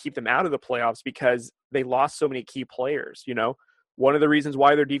probably keep them out of the playoffs because they lost so many key players. One of the reasons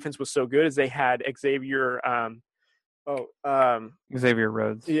why their defense was so good is they had Xavier Oh, Xavier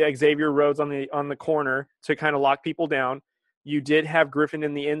Rhodes. yeah, Xavier Rhodes on the corner to kind of lock people down. You did have Griffin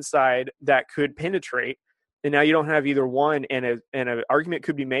in the inside that could penetrate, and now you don't have either one. And an argument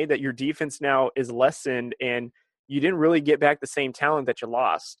could be made that your defense now is lessened, and you didn't really get back the same talent that you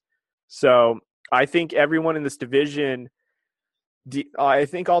lost. So I think everyone in this division, I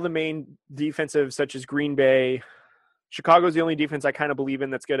think all the main defensive, such as Green Bay, Chicago's the only defense I kind of believe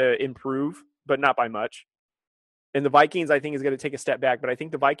in that's going to improve, but not by much. And the Vikings, I think, is going to take a step back, but I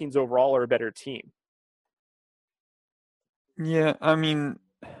think the Vikings overall are a better team. Yeah, I mean,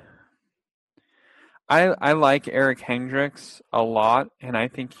 I like Eric Hendricks a lot, and I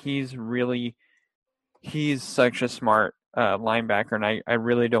think he's such a smart linebacker, and I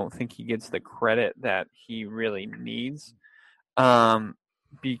really don't think he gets the credit that he really needs,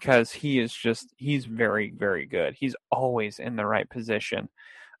 because he's very, very good. He's always in the right position.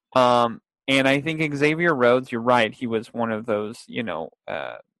 And I think Xavier Rhodes, you're right, he was one of those, one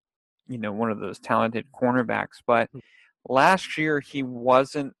of those talented cornerbacks, but last year he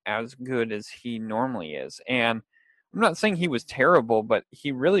wasn't as good as he normally is. And I'm not saying he was terrible, but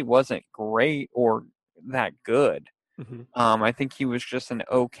he really wasn't great or that good. Mm-hmm. I think he was just an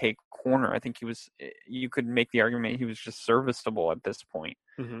okay corner. I think you could make the argument he was just serviceable at this point.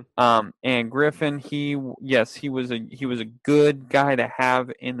 Mm-hmm. And Griffin, he was a good guy to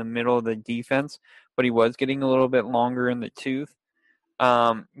have in the middle of the defense, but he was getting a little bit longer in the tooth,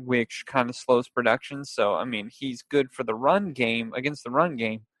 which kind of slows production. So, I mean, he's good for the run game, against the run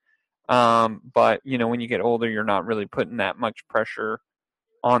game. But, when you get older, you're not really putting that much pressure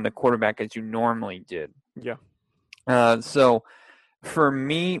on the quarterback as you normally did. Yeah. So for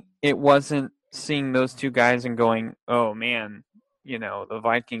me, it wasn't seeing those two guys and going, oh man, the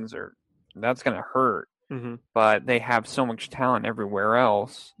Vikings that's going to hurt. Mm-hmm. But they have so much talent everywhere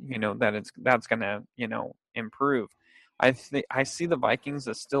else, that's going to, improve. I see the Vikings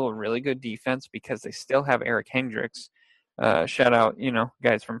as still a really good defense because they still have Eric Hendricks. Shout out,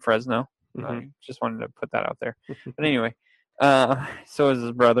 guys from Fresno. Mm-hmm. Just wanted to put that out there. But anyway, so is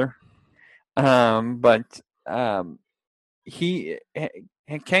his brother.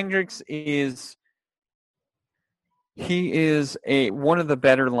 Kendricks is one of the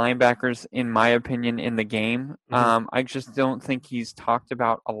better linebackers in my opinion in the game. Mm-hmm. I just don't think he's talked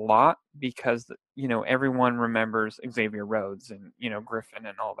about a lot because everyone remembers Xavier Rhodes and Griffin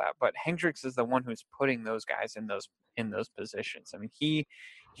and all that, but Hendricks is the one who's putting those guys in those positions. I mean,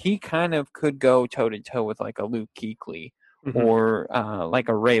 he kind of could go toe to toe with like a Luke Kuechly. Mm-hmm. Or like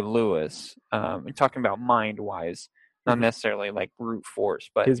a Ray Lewis. I'm talking about mind wise, not Mm-hmm. necessarily like brute force,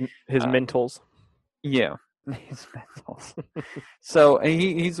 but his mentals. Yeah, his mentals. So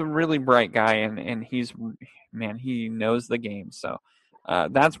he's a really bright guy, and he knows the game. So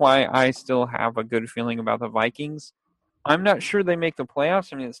that's why I still have a good feeling about the Vikings. I'm not sure they make the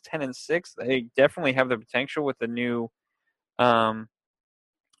playoffs. I mean, it's 10-6. They definitely have the potential with the new playoff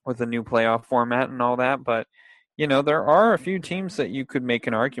format and all that, but there are a few teams that you could make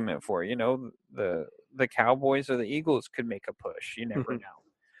an argument for. The Cowboys or the Eagles could make a push. You never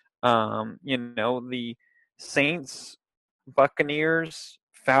know. The Saints, Buccaneers,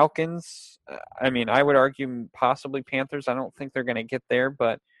 Falcons. I mean, I would argue possibly Panthers. I don't think they're going to get there,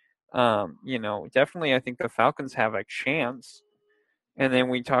 but definitely I think the Falcons have a chance. And then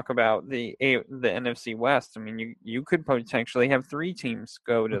we talk about the NFC West. I mean, you could potentially have 3 teams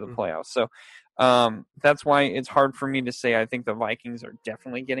go to the playoffs. So that's why it's hard for me to say I think the Vikings are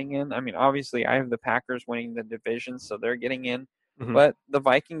definitely getting in. I mean, obviously I have the Packers winning the division, so they're getting in. Mm-hmm. But the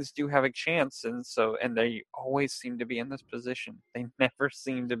Vikings do have a chance, and they always seem to be in this position. They never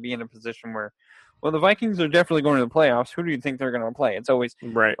seem to be in a position where, well, the Vikings are definitely going to the playoffs. Who do you think they're going to play? It's always,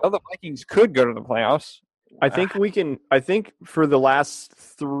 right. Well, the Vikings could go to the playoffs. I think for the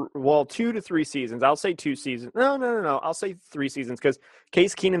last 2 to 3 seasons, I'll say 2 seasons. No. I'll say 3 seasons because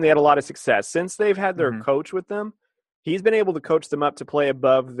Case Keenum, they had a lot of success. Since they've had their coach with them, he's been able to coach them up to play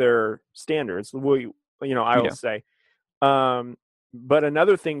above their standards. I will say. But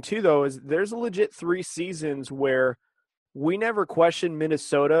another thing too, though, is there's a legit 3 seasons where we never questioned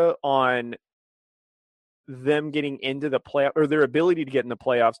Minnesota on them getting into the playoff or their ability to get in the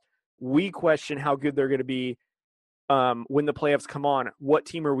playoffs. We question how good they're going to be when the playoffs come on. What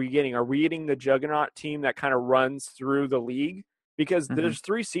team are we getting? Are we getting the juggernaut team that kind of runs through the league? Because there's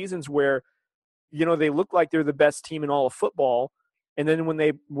 3 seasons where, they look like they're the best team in all of football. And then when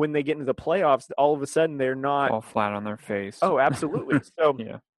they get into the playoffs, all of a sudden they're not all flat on their face. Oh, absolutely. So,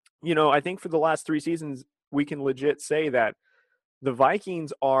 yeah. I think for the last 3 seasons, we can legit say that the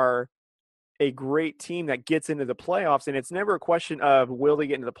Vikings are a great team that gets into the playoffs. And it's never a question of will they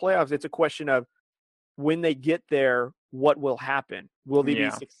get into the playoffs? It's a question of when they get there, what will happen? Will they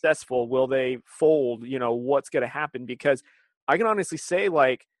be successful? Will they fold? What's going to happen? Because I can honestly say,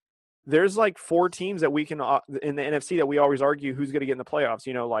 like, there's like 4 teams that we can in the NFC that we always argue who's going to get in the playoffs.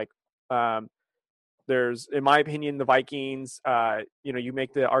 There's, in my opinion, the Vikings. You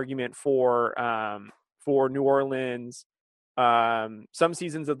make the argument for New Orleans. Some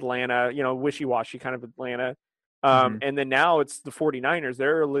seasons Atlanta. Wishy-washy kind of Atlanta. And then now it's the 49ers.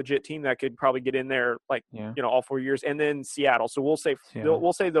 They're a legit team that could probably get in there, all 4 years. And then Seattle. So we'll say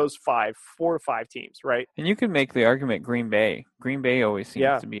those 4 to 5 teams, right? And you can make the argument Green Bay. Green Bay always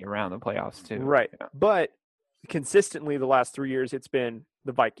seems to be around the playoffs too. Right. Yeah. But consistently the last 3 years, it's been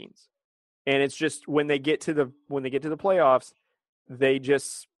the Vikings. And it's just when they get to the playoffs, they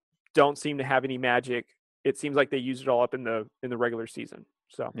just don't seem to have any magic. It seems like they use it all up in the regular season.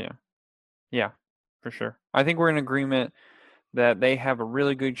 So yeah. For sure. I think we're in agreement that they have a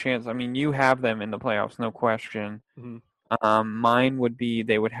really good chance. I mean, you have them in the playoffs, no question. Mm-hmm. Mine would be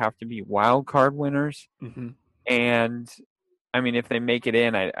they would have to be wild card winners. Mm-hmm. And, I mean, if they make it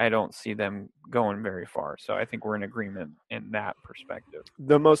in, I don't see them going very far. So I think we're in agreement in that perspective.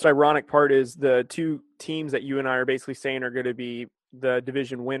 The most ironic part is the 2 teams that you and I are basically saying are going to be the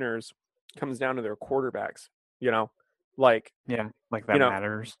division winners comes down to their quarterbacks, like that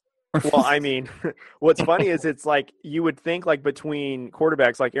matters. Well, I mean, what's funny is it's like you would think like between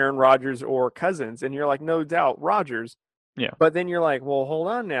quarterbacks like Aaron Rodgers or Cousins, and you're like, no doubt Rodgers. Yeah. But then you're like, well, hold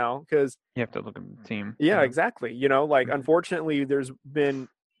on now, because you have to look at the team. Yeah, exactly. Unfortunately, there's been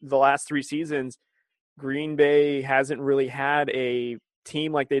the last 3 seasons, Green Bay hasn't really had a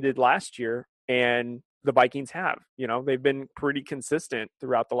team like they did last year, and the Vikings have. They've been pretty consistent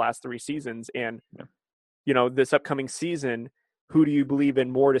throughout the last 3 seasons, and this upcoming season, who do you believe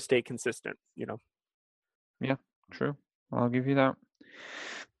in more to stay consistent? Yeah, true. I'll give you that.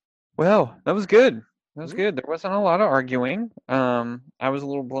 Well, that was good. That was good. There wasn't a lot of arguing. I was a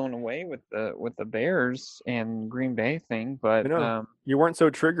little blown away with the Bears and Green Bay thing, but you weren't so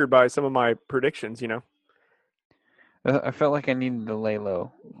triggered by some of my predictions. I felt like I needed to lay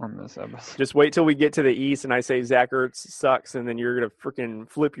low on this episode. Just wait till we get to the East and I say Zach Ertz sucks, and then you're gonna freaking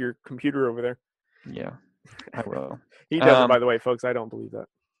flip your computer over there. Yeah, I will. He doesn't, by the way, folks. I don't believe that.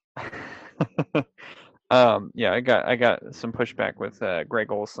 I got some pushback with Greg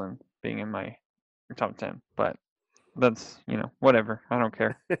Olsen being in my top 10, but that's whatever. I don't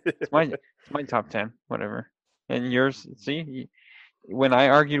care. It's my top 10, whatever. And yours, see, when I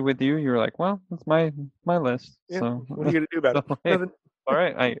argued with you, you were like, "Well, it's my list." Yeah. So what are you gonna do about it? Hey, all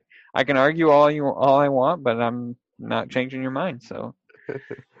right, I can argue all I want, but I'm not changing your mind. So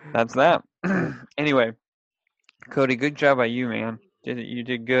that's that. Anyway. Cody, good job by you, man. You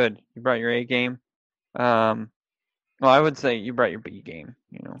did good. You brought your A game. Well, I would say you brought your B game.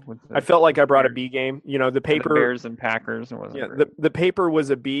 I felt like I brought a B game. The paper, the Bears and Packers, and the paper was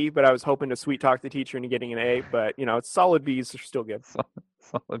a B, but I was hoping to sweet talk the teacher into getting an A. But it's solid B's are still good.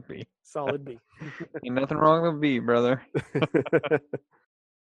 Solid B. Solid B. Ain't nothing wrong with B, brother.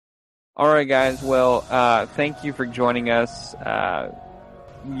 All right, guys. Well, thank you for joining us.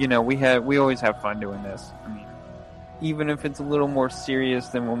 We always have fun doing this. I mean, even if it's a little more serious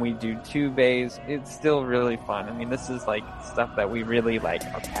than when we do 2 bays, it's still really fun. I mean, this is like stuff that we really are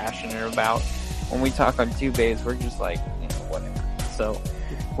passionate about. When we talk on 2 bays, we're just like, whatever. So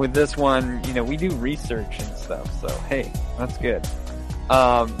with this one, we do research and stuff. So, hey, that's good.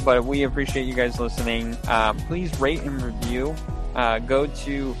 But we appreciate you guys listening. Please rate and review. Go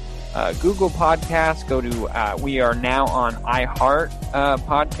to Google Podcasts. Go to, we are now on iHeart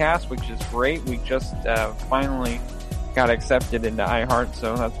Podcast, which is great. We just finally got accepted into iHeart,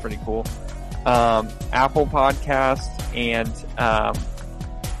 so that's pretty cool. Apple Podcast, and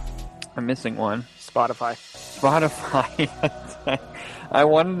I'm missing one. Spotify. I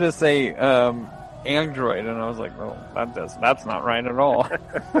wanted to say Android, and I was like, well, that's not right at all.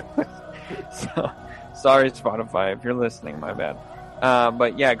 So sorry, Spotify, if you're listening, my bad.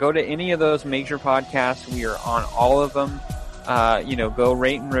 But yeah, go to any of those major podcasts. We are on all of them. Go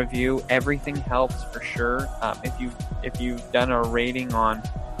rate and review. Everything helps for sure. If you've done a rating on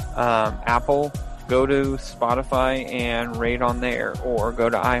Apple, go to Spotify and rate on there, or go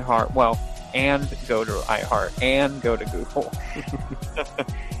to iHeart. Well, and go to iHeart and go to Google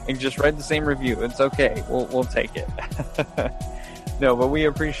and just write the same review. It's okay. We'll take it. No, but we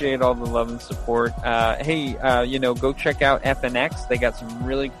appreciate all the love and support. Hey, go check out FNX. They got some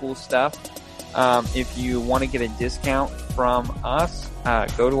really cool stuff. If you want to get a discount from us,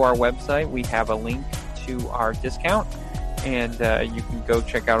 go to our website. We have a link to our discount, and you can go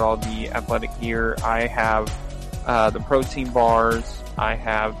check out all the athletic gear. I have the protein bars. I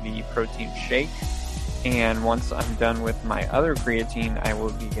have the protein shake. And once I'm done with my other creatine, I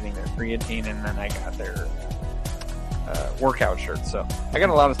will be getting their creatine, and then I got their workout shirt. So I got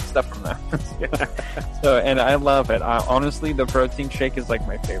a lot of stuff from them. So, and I love it. Honestly, the protein shake is like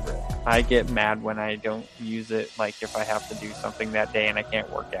my favorite. I get mad when I don't use it, like if I have to do something that day and I can't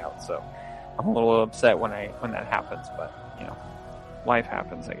work out. So I'm a little upset when that happens, but life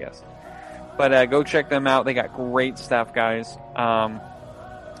happens, I guess. But go check them out. They got great stuff, guys.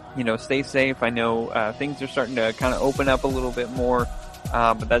 Stay safe. I know things are starting to kind of open up a little bit more,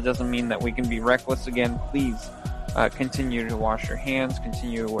 but that doesn't mean that we can be reckless again. Please continue to wash your hands,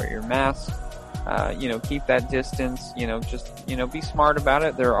 continue to wear your mask, keep that distance, just be smart about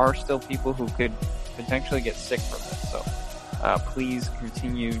it. There are still people who could potentially get sick from this. So please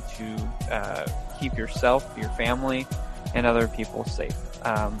continue to keep yourself, your family, and other people safe.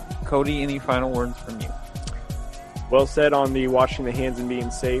 Cody, any final words from you? Well said on the washing the hands and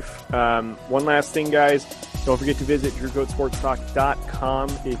being safe. One last thing, guys. Don't forget to visit drewcoatsportstalk.com.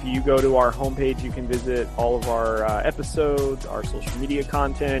 If you go to our homepage, you can visit all of our episodes, our social media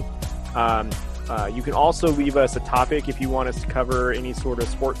content. You can also leave us a topic if you want us to cover any sort of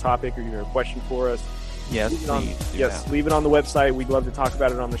sport topic or you have a question for us. Yes, leave it on the website. We'd love to talk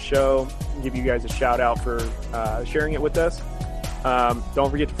about it on the show and give you guys a shout out for sharing it with us. Don't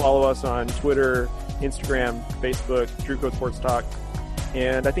forget to follow us on Twitter, Instagram, Facebook, Drew Coat Sports Talk.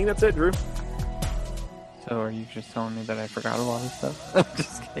 And I think that's it, Drew. So are you just telling me that I forgot a lot of stuff? I'm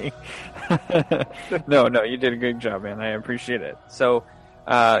just kidding. No, you did a good job, man. I appreciate it. So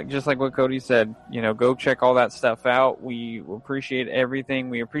just like what Cody said, go check all that stuff out. We appreciate everything.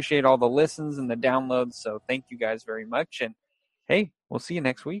 We appreciate all the listens and the downloads. So thank you guys very much. And hey, we'll see you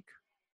next week.